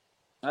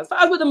 As far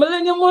as with the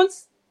millennium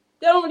ones,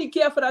 they don't really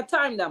care for that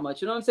time that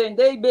much. You know what I'm saying?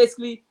 They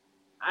basically,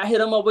 I hit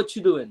them up, what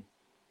you doing?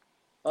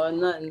 Or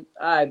nothing.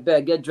 All right,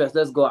 bet, get dressed,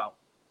 let's go out.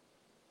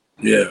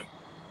 Yeah.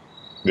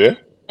 Yeah.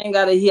 Ain't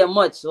gotta hear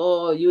much.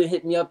 Oh, you ain't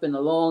hit me up in a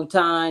long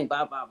time.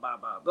 Blah, blah, blah,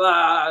 blah,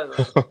 blah.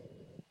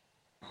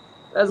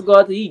 Let's go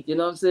out to eat. You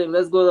know what I'm saying?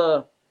 Let's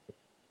go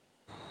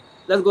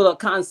to a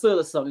concert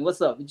or something. What's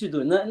up? What you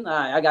doing? Nothing? All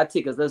right, I got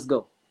tickets. Let's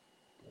go.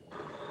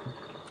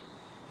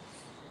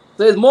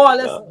 So it's more or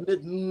less,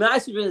 my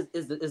experience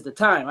is the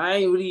time. I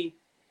ain't really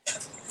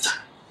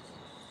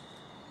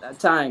that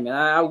time. And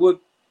I work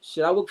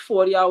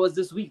 40 hours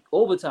this week,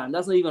 overtime.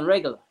 That's not even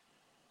regular.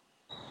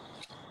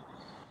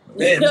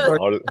 Man,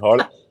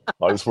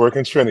 hardest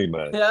working Trinity,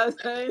 man. Yeah, I'm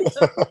saying?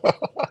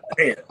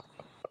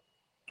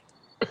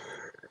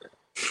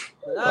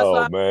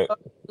 Man.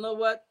 You know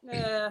what?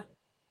 Yeah.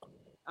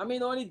 I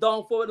mean, only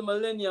down for the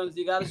millenniums,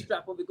 you gotta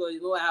strap up because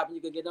you know what happens.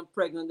 You can get them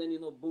pregnant, then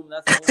boom,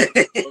 that's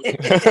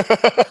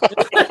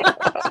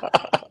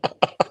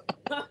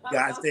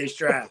gotta stay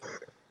strapped.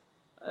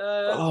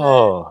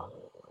 The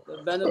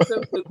benefit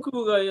of the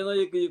cougar,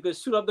 you can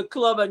shoot up the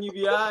club and you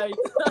be all right.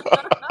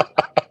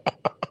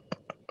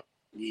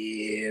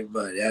 Yeah,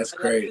 but that's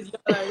crazy.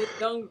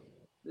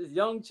 This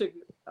young chick,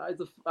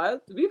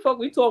 we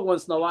talk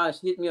once in a while.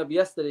 She hit me up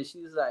yesterday.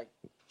 She's like,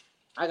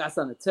 I got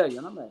something to tell you.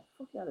 And I'm like,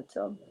 what you gotta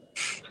tell me?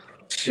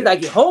 She's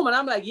like, you home? And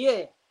I'm like,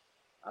 yeah.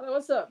 I'm like,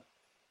 what's up?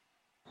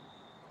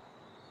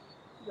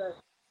 She's like,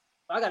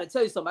 I gotta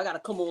tell you something. I gotta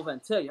come over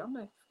and tell you. I'm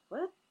like,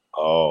 what?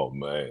 Oh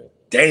man.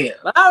 Damn.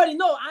 But I already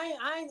know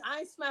I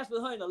ain't smashed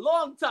with her in a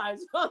long time.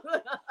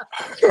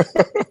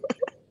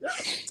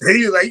 So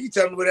you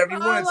tell me whatever you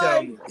want to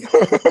tell me.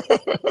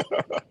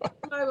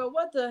 I'm like, well,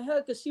 what the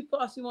hell could she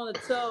possibly want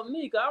to tell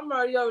me? Because I'm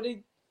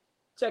already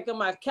checking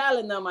my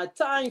calendar, my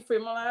time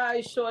frame. I'm like, all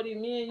right, shorty,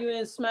 me and you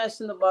ain't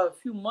smashed in about a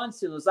few months,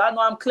 so I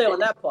know I'm clear on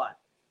that part.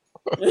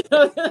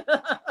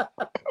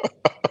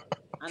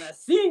 And I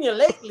seen you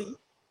lately.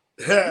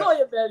 I know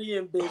your belly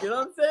ain't big, you know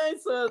what I'm saying?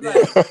 So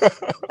it's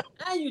like,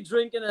 and you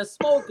drinking and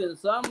smoking.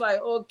 So I'm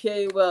like,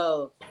 okay,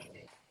 well,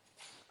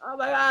 I'm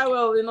like,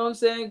 well, you know what I'm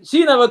saying?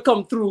 She never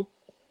come through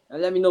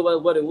and let me know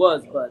what it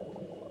was, but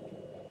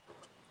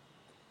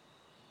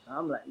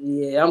I'm like,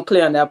 yeah, I'm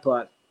clear on that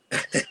part.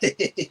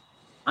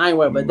 I ain't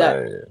worried about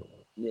that.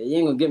 Yeah, you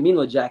ain't gonna get me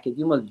no jacket.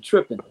 You must be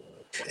tripping.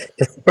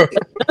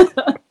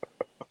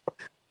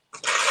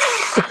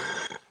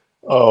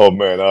 Oh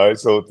man! All right,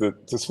 so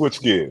to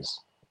switch gears,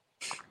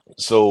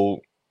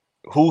 so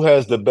who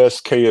has the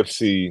best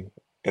KFC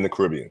in the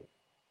Caribbean?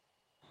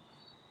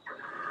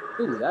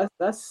 Ooh,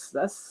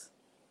 that's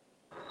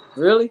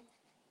really.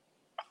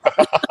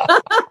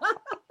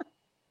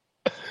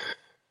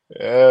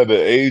 Yeah, the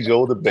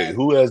age-old debate.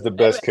 Who has the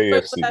best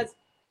KFC?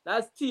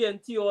 That's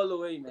TNT all the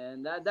way,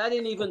 man. That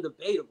ain't even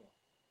debatable.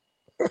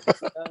 You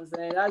know what I'm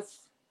saying?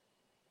 That's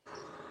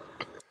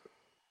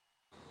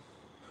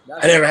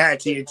I never had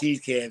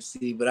TNT's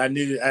KFC, but I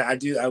knew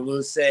I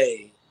will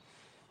say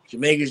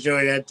Jamaica's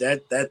joint,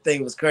 that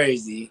thing was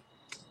crazy.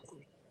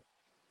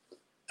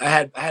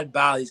 I had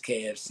Bali's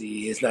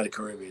KFC. It's not a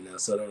Caribbean though,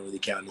 so I don't really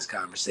count in this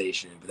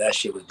conversation. But that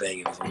shit was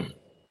banging as well.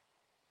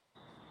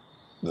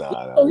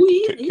 Nah.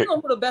 He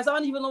don't put the best. I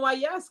don't even know why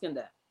you're asking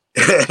that.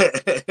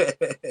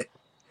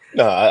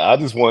 No, I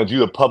just wanted you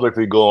to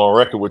publicly go on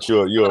record with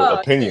your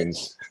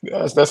opinions.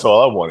 Yeah. That's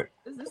all I wanted.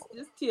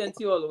 This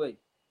TNT all the way.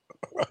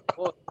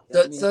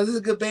 So this is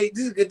a good debate.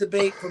 This is a good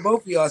debate for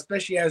both of y'all,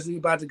 especially as we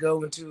about to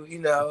go into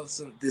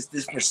this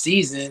different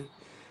season.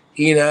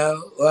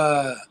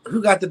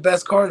 Who got the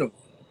best carnival?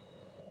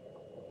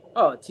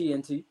 Oh,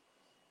 TNT.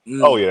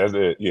 Oh yeah, that's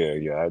it.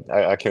 Yeah.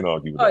 I can't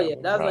argue with that. Yeah,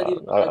 that's not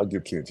even. I'll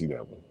give TNT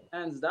that one.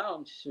 Hands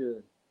down,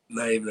 sure.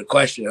 Not even a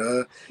question,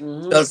 huh?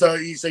 Mm-hmm. So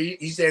you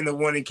saying the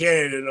one in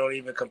Canada don't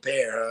even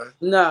compare, huh?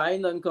 Nah,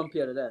 ain't nothing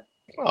compared to that.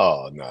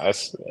 Oh no,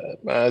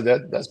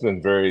 that's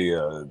been very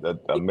that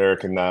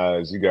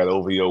Americanized. You got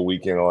OVO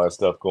weekend, all that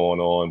stuff going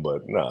on,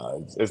 but nah,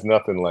 it's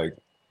nothing like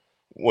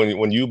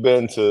when you've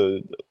been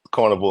to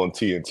Carnival and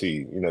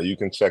TNT. You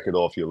can check it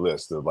off your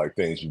list of like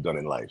things you've done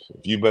in life.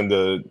 If you've been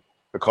to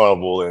the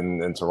Carnival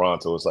in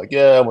Toronto, it's like,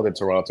 yeah, I went to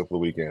Toronto for the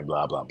weekend,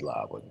 blah blah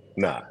blah. But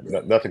nah,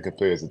 nothing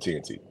compares to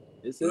TNT.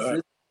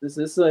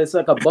 It's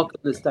like a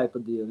bucket list type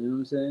of deal. You know what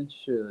I'm saying?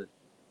 Sure.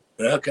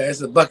 Okay,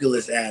 it's a bucket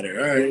list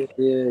adder. All right.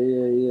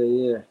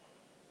 Yeah.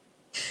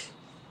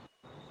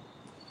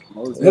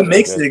 What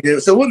makes it a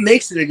good? So what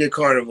makes it a good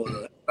carnival?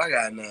 Though? I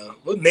gotta know.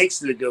 What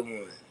makes it a good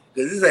one?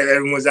 Because it's like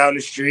everyone's out in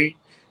the street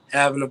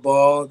having a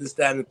ball, this,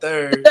 that, and the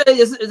third.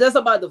 It's just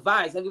about the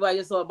vibes. Everybody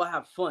just all about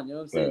have fun. You know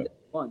what I'm saying? Yeah.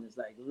 Fun. It's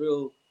like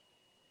real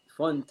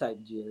fun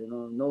type deal.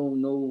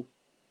 No.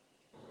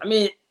 I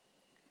mean,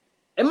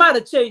 it might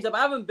have changed up.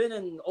 I haven't been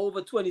in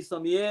over 20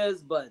 some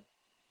years, but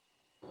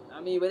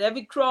I mean, with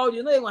every crowd,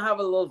 you're gonna have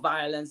a little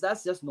violence.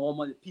 That's just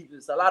normal.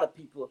 It's a lot of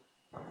people.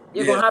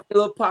 You're gonna have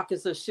little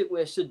pockets of shit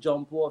where shit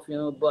jump off,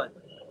 but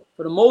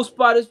for the most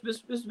part, it's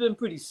been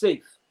pretty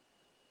safe.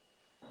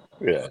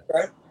 Yeah.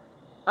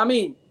 I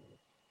mean,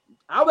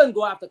 I wouldn't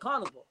go after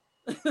Carnival.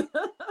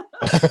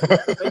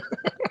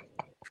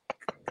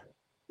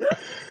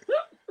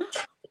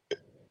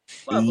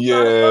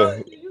 Yeah.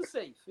 You're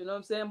safe, you know what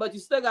I'm saying? But you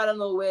still gotta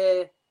know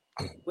where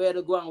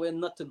to go and where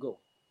not to go.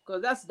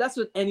 Because that's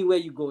with anywhere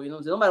you go, you know what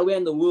I'm saying? No matter where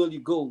in the world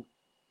you go.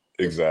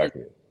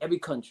 Exactly. Every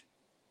country.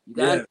 You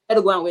gotta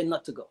go and where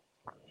not to go.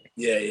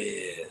 Yeah.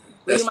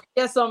 You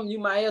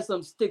might hear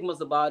some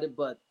stigmas about it,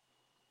 but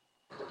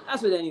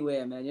that's with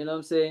anywhere, man. You know what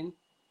I'm saying?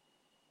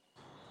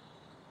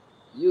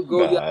 You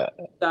go your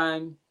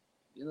time,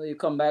 you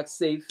come back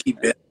safe.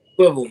 Keep it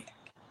swivel.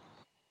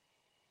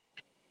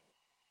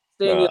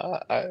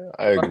 I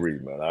agree,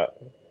 man.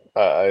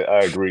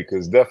 I agree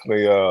because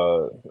definitely,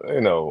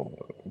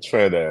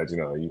 Trinidad,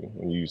 you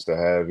used to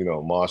have,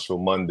 Marshall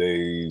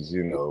Mondays,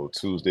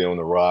 Tuesday on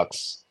the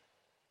Rocks.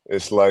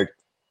 It's like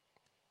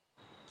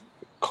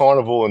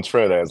Carnival in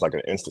Trinidad is like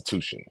an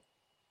institution.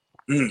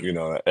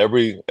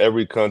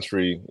 Every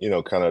country,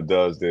 kind of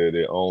does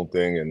their own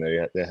thing, and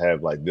they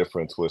have like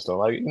different twists on,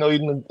 like,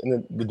 even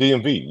in the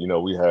DMV,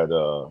 we had,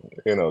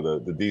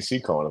 the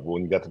DC Carnival,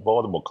 and you got the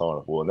Baltimore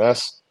Carnival, and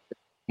that's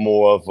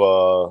more of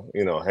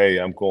hey,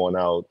 I'm going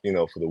out,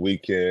 for the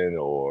weekend,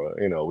 or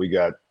we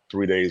got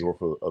 3 days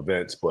worth of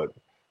events. But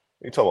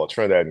you talk about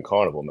Trinidad and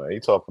Carnival, man.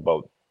 You talk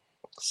about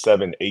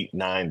 7, 8,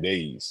 9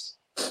 days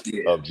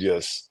of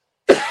just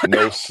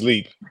no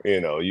sleep.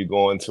 You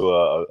go into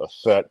a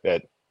fete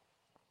that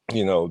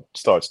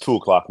starts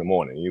 2:00 in the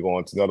morning. You go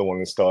into another one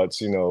that starts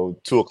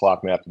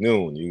 2:00 in the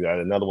afternoon. You got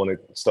another one that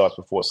starts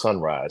before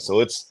sunrise.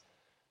 So it's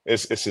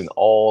an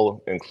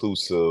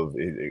all-inclusive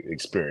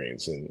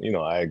experience, and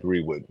I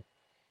agree with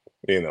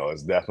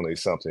it's definitely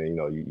something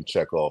you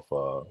check off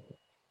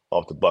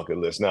the bucket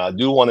list. Now I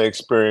do want to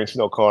experience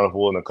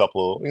Carnival in a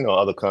couple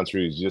other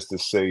countries, just to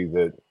say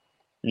that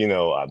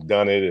I've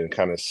done it and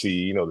kind of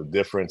see the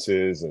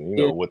differences and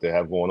what they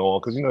have going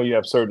on, because you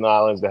have certain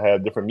islands that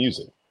have different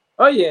music.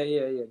 Oh yeah.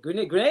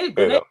 Grenade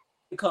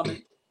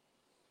coming.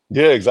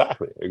 Yeah,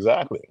 exactly.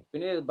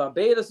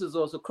 Barbados is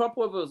also, Crop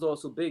River is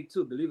also big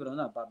too. Believe it or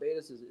not,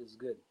 Barbados is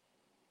good.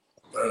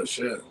 Oh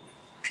shit.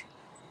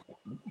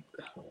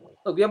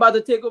 Look, we're about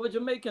to take over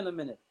Jamaica in a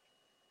minute.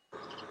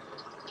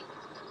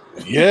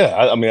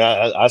 Yeah, I mean,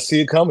 I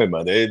see it coming,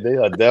 man. They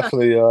are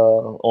definitely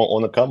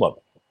on the come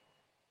up.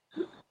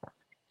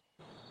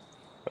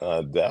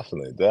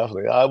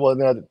 Definitely. I will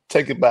now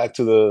take it back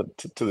to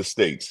the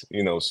States.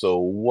 You know, so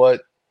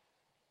what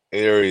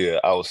area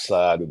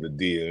outside of the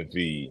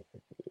DMV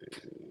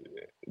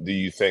do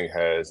you think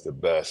has the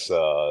best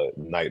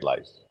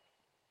nightlife?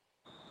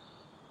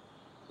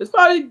 It's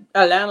probably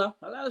Atlanta.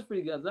 Atlanta's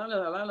pretty good.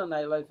 Atlanta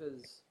nightlife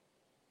is.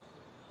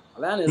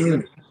 Atlanta is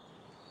good.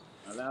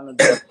 Atlanta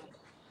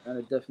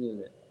definitely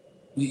lit.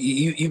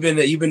 You've been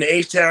to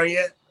H-Town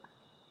yet?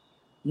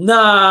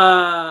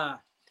 Nah,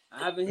 I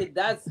haven't hit.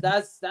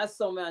 That's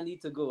somewhere I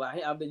need to go.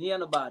 I've been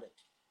hearing about it.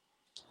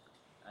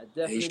 I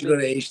definitely You should go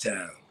to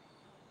H-Town.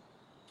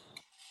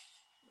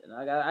 And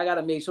I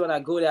gotta make sure when I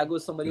go there, I go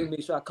somebody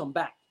make sure I come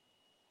back.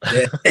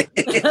 Yeah.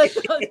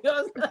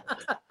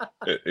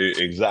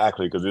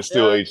 Exactly, because it's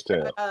still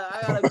H-Town.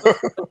 I gotta go.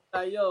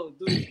 Like, yo,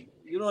 dude,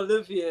 you don't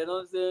live here. You know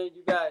what I'm saying?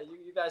 You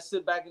got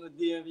sit back in the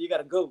DMV. You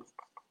gotta go.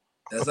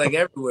 That's like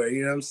everywhere.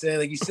 You know what I'm saying?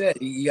 Like you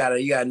said, you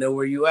gotta know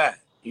where you at.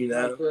 You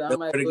know, know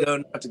where to go,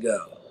 not to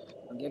go.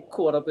 I get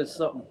caught up in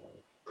something.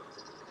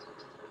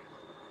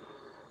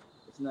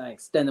 It's not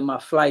extending my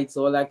flights,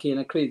 all that kind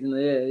of crazy.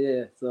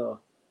 Yeah. So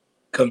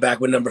come back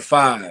with number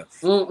 5.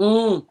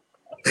 Real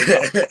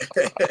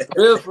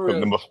for real.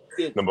 Number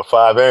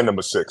 5 and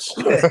number 6.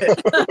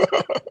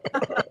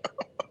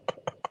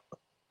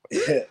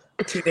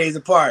 2 days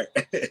apart.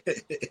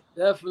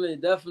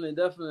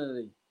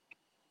 Definitely.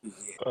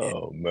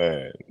 Oh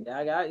man.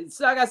 Yeah,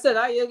 like I said,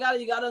 you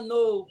gotta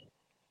know.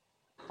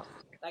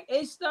 Like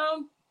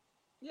H-Town,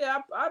 yeah,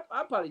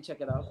 I'll probably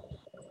check it out.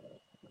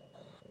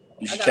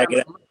 You should check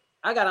it out.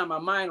 I got on my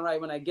mind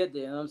right when I get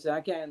there. You know what I'm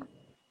saying?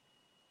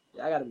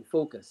 I gotta be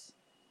focused.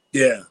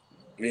 Yeah.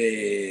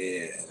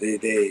 They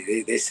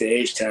say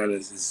H-Town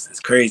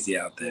is crazy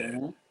out there.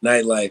 Mm-hmm.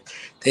 Nightlife.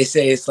 They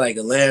say it's like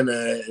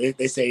Atlanta.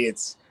 They say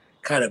it's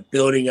kind of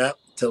building up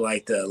to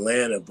like the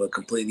Atlanta, but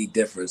completely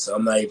different. So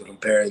I'm not even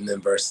comparing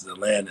them versus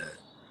Atlanta.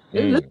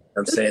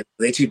 I'm saying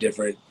they too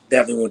different.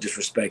 Definitely won't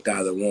disrespect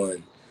either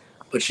one.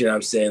 But you know what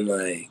I'm saying?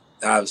 Like,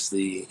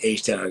 obviously,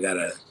 H-Town got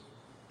a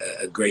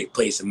great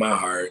place in my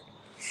heart.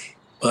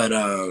 But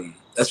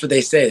that's what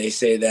they say. They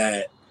say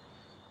that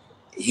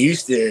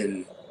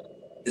Houston,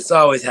 it's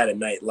always had a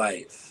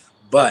nightlife.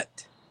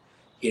 But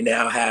you're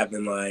now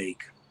having,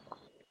 like,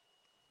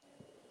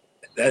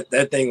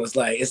 that thing was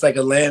like, it's like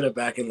Atlanta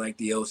back in, like,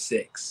 the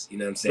 06. You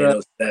know what I'm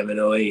saying? Right. 07,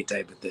 08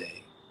 type of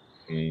thing.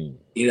 You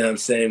know what I'm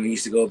saying? We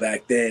used to go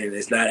back then.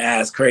 It's not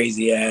as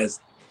crazy as,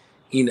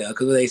 you know,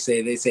 because they say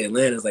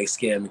Atlanta's like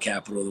scam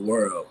capital of the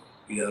world.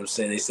 You know what I'm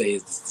saying? They say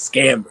it's the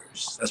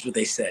scammers. That's what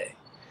they say.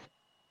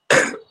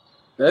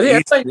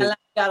 Everybody in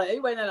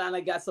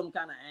Atlanta got some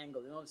kind of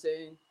angle. You know what I'm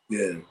saying?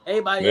 Yeah.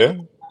 Everybody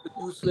a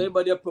producer,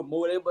 everybody a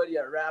promoter, everybody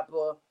a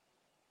rapper.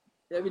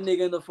 Every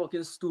nigga in the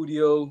fucking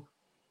studio.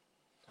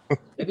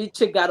 Every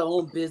chick got her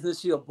own business.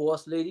 She a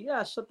boss lady.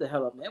 Yeah, shut the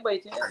hell up, man.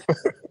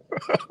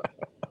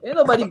 Ain't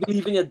nobody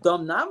believing you're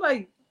dumb now. I'm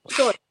like,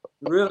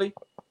 really?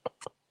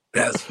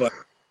 That's funny.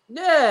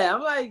 Yeah,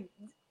 I'm like,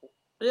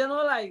 you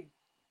know, like,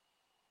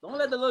 don't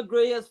let the little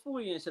gray hairs fool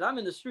you and shit. I'm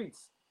in the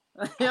streets.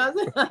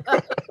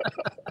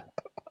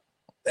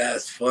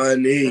 That's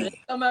funny.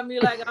 They come at me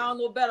like I don't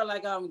know better,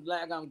 like I'm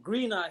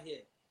green out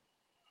here.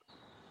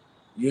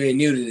 You ain't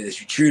new to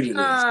this. You true to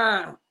this.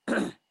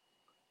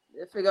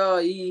 They figure, oh,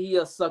 he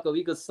a sucker.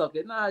 We could suck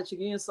it. Nah,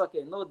 chicken, he ain't suck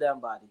it. No damn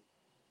body.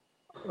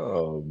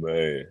 Oh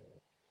man.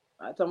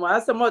 I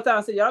said more time.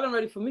 I said, y'all ain't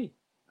ready for me.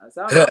 I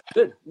said, I'm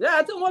good. Yeah,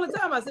 I told them all the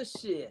time. I said,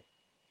 shit.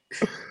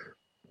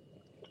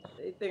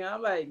 They think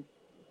I'm like,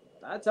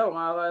 I tell them,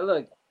 I'm like,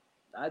 look,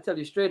 I tell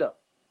you straight up.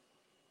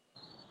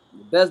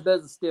 The best bet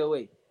is to stay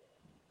away.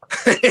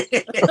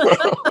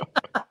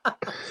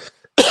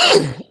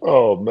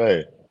 Oh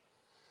man.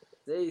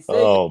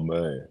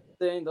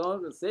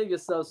 Don't save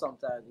yourself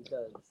sometimes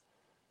because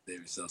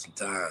save yourself some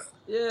time.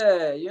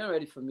 Yeah, you ain't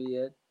ready for me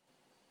yet.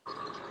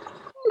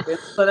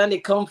 So then they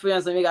come for you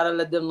and we gotta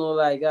let them know,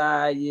 like,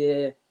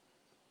 yeah,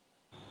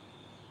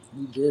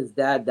 you this,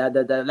 that.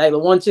 Like the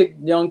one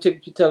young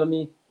chick, you telling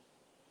me,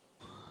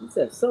 he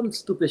said some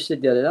stupid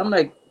shit the other day. I'm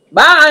like,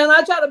 bye, and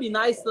I try to be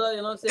nicer, you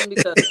know what I'm saying?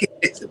 Because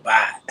it's a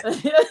bye. I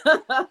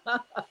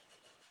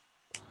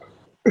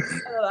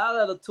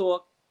let her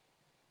talk.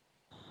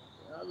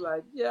 I was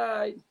like,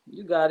 yeah,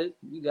 you got it.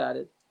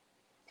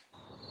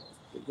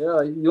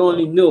 Girl, you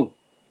only knew.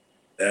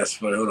 That's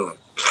funny. Hold on.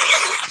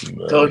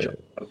 Man. Told you,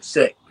 I'm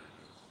sick.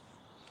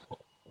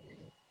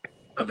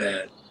 My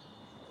bad.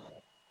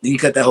 You can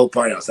cut that whole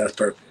part out, so that's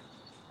perfect.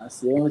 I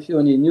said, if you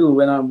only knew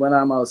when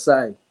I'm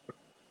outside.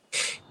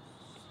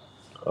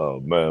 Oh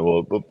man,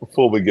 well, but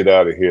before we get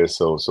out of here,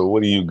 so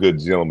what do you good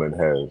gentlemen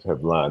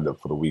have lined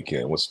up for the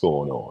weekend? What's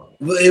going on?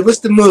 What's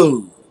the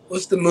move?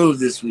 What's the move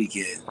this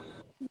weekend?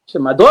 Shit,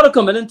 my daughter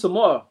coming in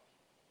tomorrow.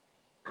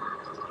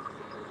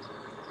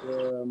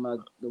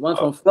 The one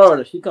from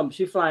Florida, she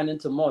flying in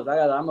tomorrow.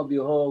 I'm gonna be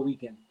a whole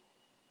weekend.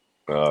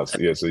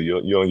 So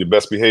you're on your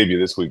best behavior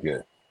this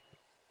weekend.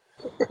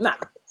 Nah,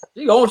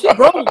 she grown.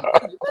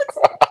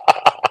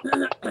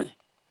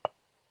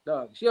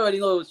 Dog, she already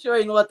knows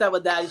what type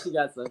of daddy she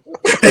got, son.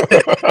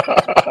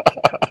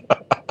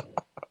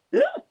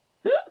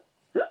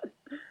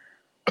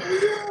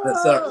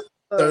 So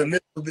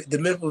the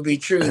myth will be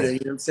true. Then, you know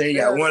what I'm saying?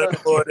 You got one in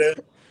Florida,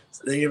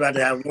 so then you're about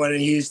to have one in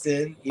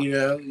Houston. You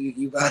know,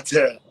 you about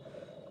to.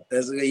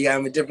 You got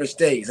them in different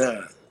states,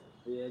 huh?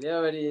 Yeah, they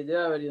already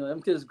know.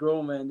 Them kids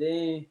grown, man.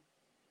 They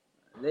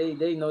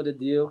know the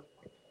deal.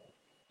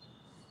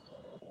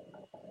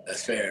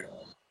 That's fair.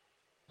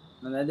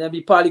 And then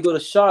we probably go to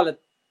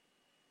Charlotte.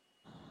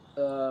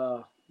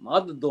 My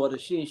other daughter,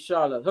 she in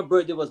Charlotte. Her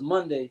birthday was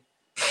Monday.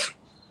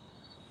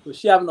 So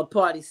she having a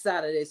party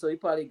Saturday, so he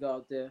probably go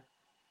out there.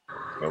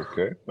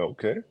 Okay. I'm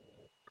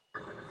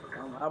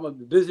gonna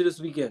be busy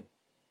this weekend.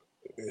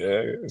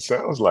 Yeah, it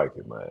sounds like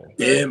it, man.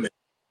 Yeah, man.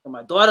 And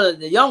my daughter,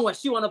 the young one,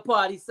 she want to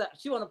party.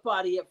 She want to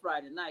party at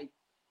Friday night.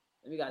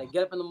 And we gotta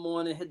get up in the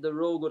morning, hit the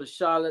road, go to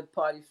Charlotte,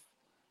 party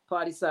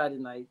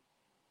Saturday night.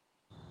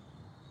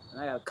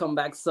 And I gotta come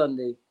back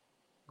Sunday,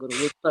 go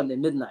to work Sunday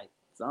midnight.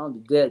 So I'm gonna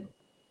be dead.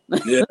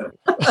 Yeah.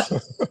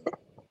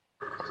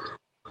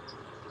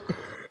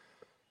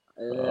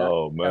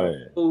 Oh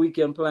man. Full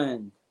weekend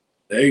planned.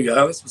 There you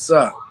go. That's what's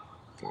up.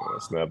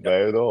 That's not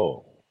bad at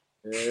all.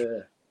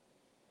 Yeah.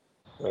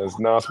 That's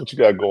nice. What you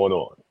got going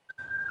on?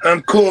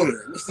 I'm cooling.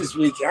 What's this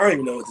weekend? I don't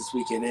even know what this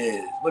weekend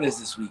is. What is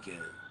this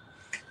weekend?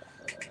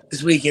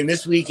 This weekend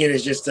is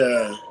just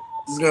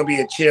this is gonna be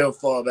a chill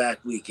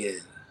fallback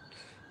weekend.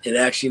 And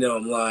actually, no,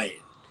 I'm lying.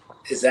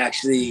 It's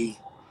actually,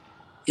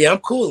 I'm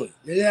cooling.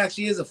 It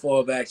actually is a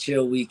fallback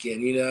chill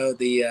weekend. You know,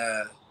 the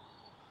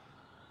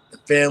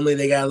family,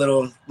 they got a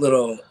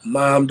little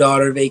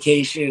mom-daughter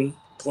vacation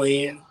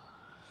planned.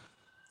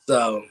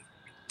 So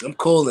I'm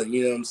cooling,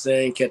 you know what I'm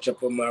saying? Catch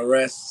up on my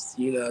rest,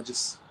 you know,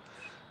 just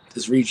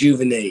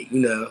rejuvenate,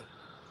 you know.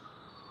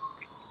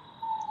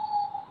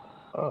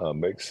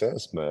 Makes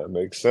sense, man.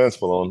 Makes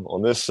sense. Well,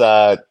 on this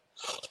side,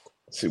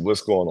 let's see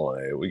what's going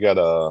on here. We got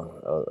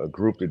a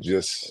group that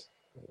just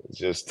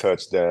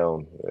touched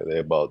down. They're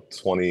about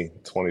 20,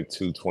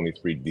 22,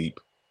 23 deep.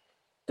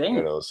 Damn.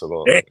 You know,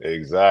 so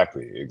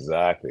exactly.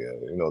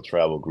 You know,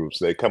 travel groups,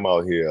 they come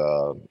out here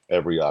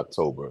every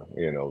October.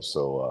 You know,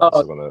 so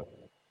we're gonna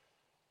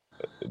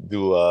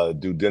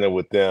do dinner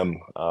with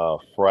them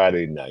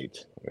Friday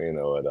night. You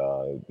know, at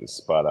the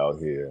spot out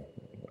here,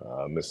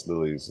 Miss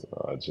Lily's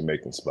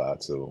Jamaican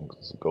spot. So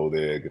go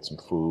there, get some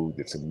food,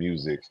 get some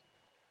music,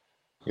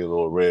 get a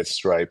little Red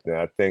Stripe. And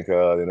I think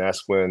then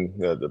that's when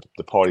the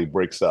party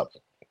breaks up.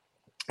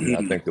 And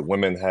I think the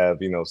women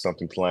have, you know,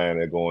 something planned.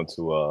 They're going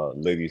to a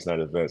ladies' night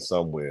event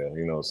somewhere,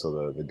 you know.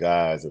 So the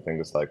guys, I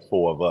think it's like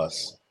 4 of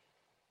us.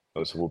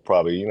 So we'll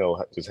probably, you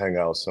know, just hang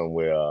out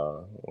somewhere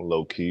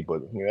low key.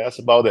 But you know, that's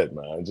about it,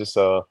 man. Just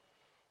a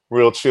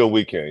real chill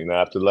weekend. You know,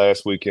 after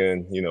last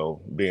weekend, you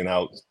know, being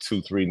out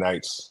 2-3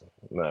 nights,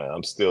 man,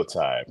 I'm still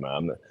tired, man.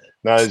 I'm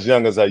not as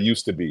young as I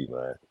used to be,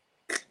 man.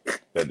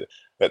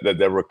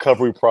 That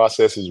recovery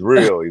process is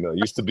real. You know,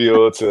 used to be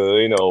able to,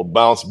 you know,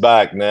 bounce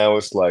back. Now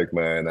it's like,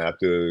 man,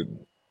 after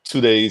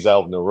 2 days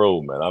out in the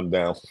road, man, I'm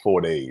down for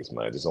 4 days,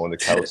 man, just on the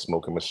couch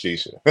smoking my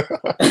shisha.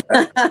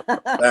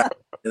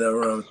 You know,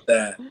 wrong with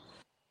that.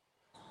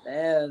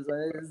 Damn,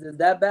 so it's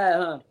that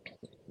bad,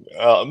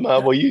 huh?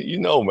 Man, well, you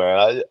know,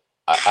 man,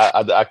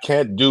 I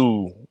can't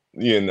do,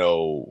 you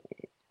know,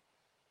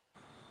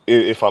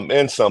 if I'm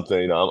in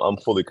something, you know, I'm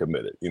fully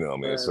committed. You know what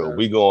I mean? Right, So right.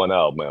 we going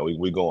out, man.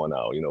 We going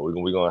out. You know,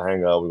 we're gonna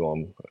hang out. We're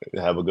gonna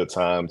have a good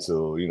time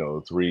till, you know,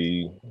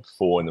 3,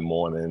 4 in the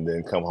morning, and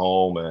then come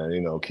home and,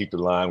 you know, keep the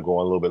line going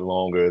a little bit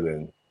longer.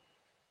 Then,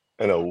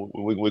 you know,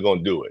 we're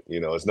gonna do it. You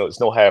know, it's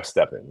no half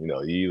stepping. You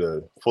know, you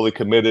either fully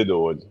committed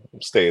or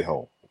stay at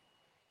home.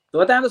 So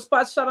what time the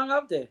spot's shutting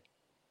up there?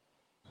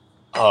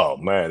 Oh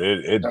man,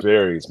 it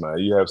varies, man.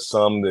 You have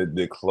some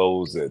that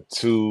close at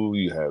 2.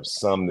 You have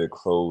some that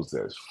close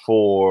at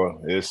 4.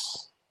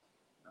 It's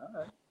All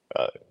right.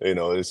 you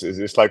know, it's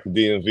like the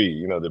DMV.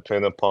 You know,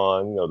 depending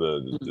upon, you know,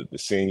 the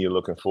scene you're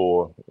looking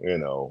for. You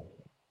know,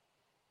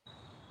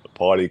 a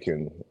party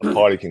can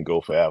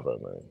go forever,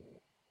 man.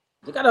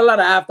 They got a lot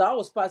of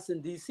after-hour spots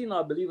in DC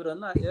now, believe it or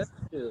not. Yeah.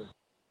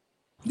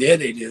 Yeah,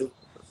 they do.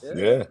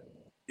 Yeah.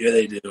 Yeah,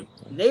 they do.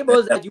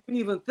 Neighbors that you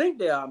wouldn't even think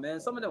they are, man.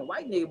 Some of them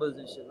white neighbors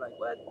and shit. Like,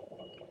 what?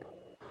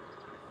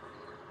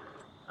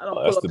 I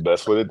don't That's the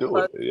best way to do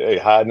it. Hey,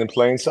 hiding in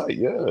plain sight.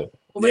 Yeah.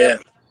 Yeah.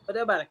 But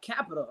they're by the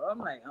Capitol. I'm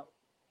like, oh,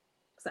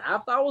 it's the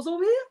after hours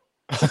over here?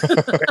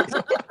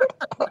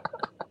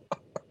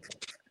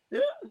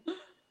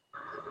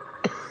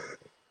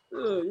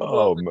 Dude,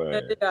 Oh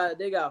man.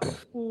 They got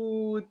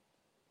food,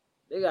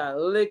 they got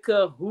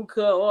liquor,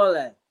 hookah, all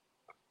that.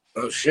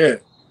 Oh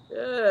shit.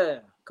 Yeah.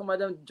 Come on,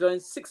 them join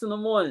 6 in the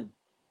morning.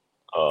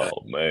 Oh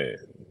man.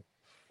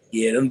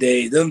 Yeah, them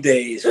days.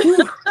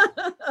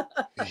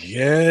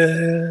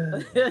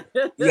 Yeah.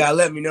 You gotta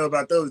let me know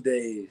about those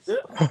days.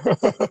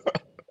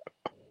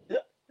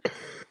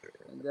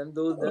 Them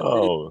days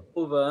Oh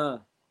over, huh?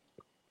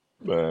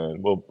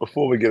 man. Well,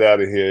 before we get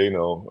out of here,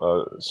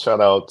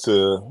 shout out to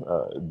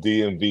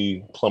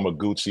DMV Plumber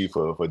Gucci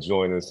for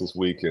joining us this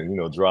week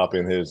and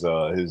dropping his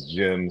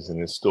gems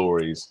and his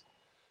stories.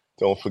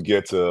 Don't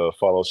forget to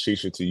follow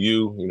Shisha to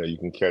You. You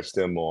can catch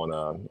them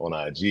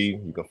on IG.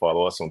 You can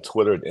follow us on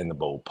Twitter at In the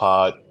Bowl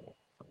Pod.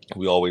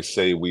 We always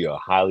say we are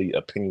highly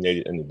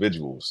opinionated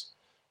individuals.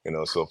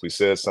 So if we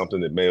said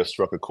something that may have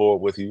struck a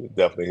chord with you,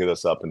 definitely hit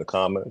us up in the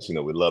comments.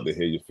 We'd love to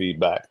hear your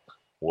feedback.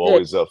 We're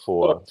always up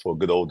for a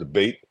good old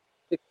debate.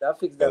 I'll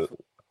fix that for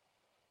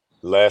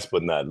you. Last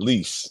but not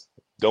least,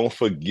 don't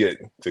forget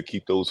to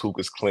keep those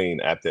hookahs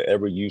clean. After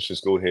every use,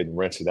 just go ahead and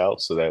rinse it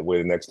out so that way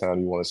the next time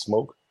you want to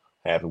smoke,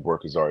 half the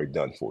work is already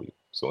done for you.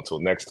 So until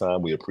next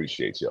time, we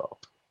appreciate y'all.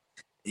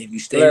 If you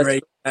stay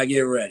ready, I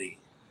get ready.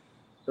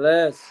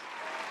 Bless.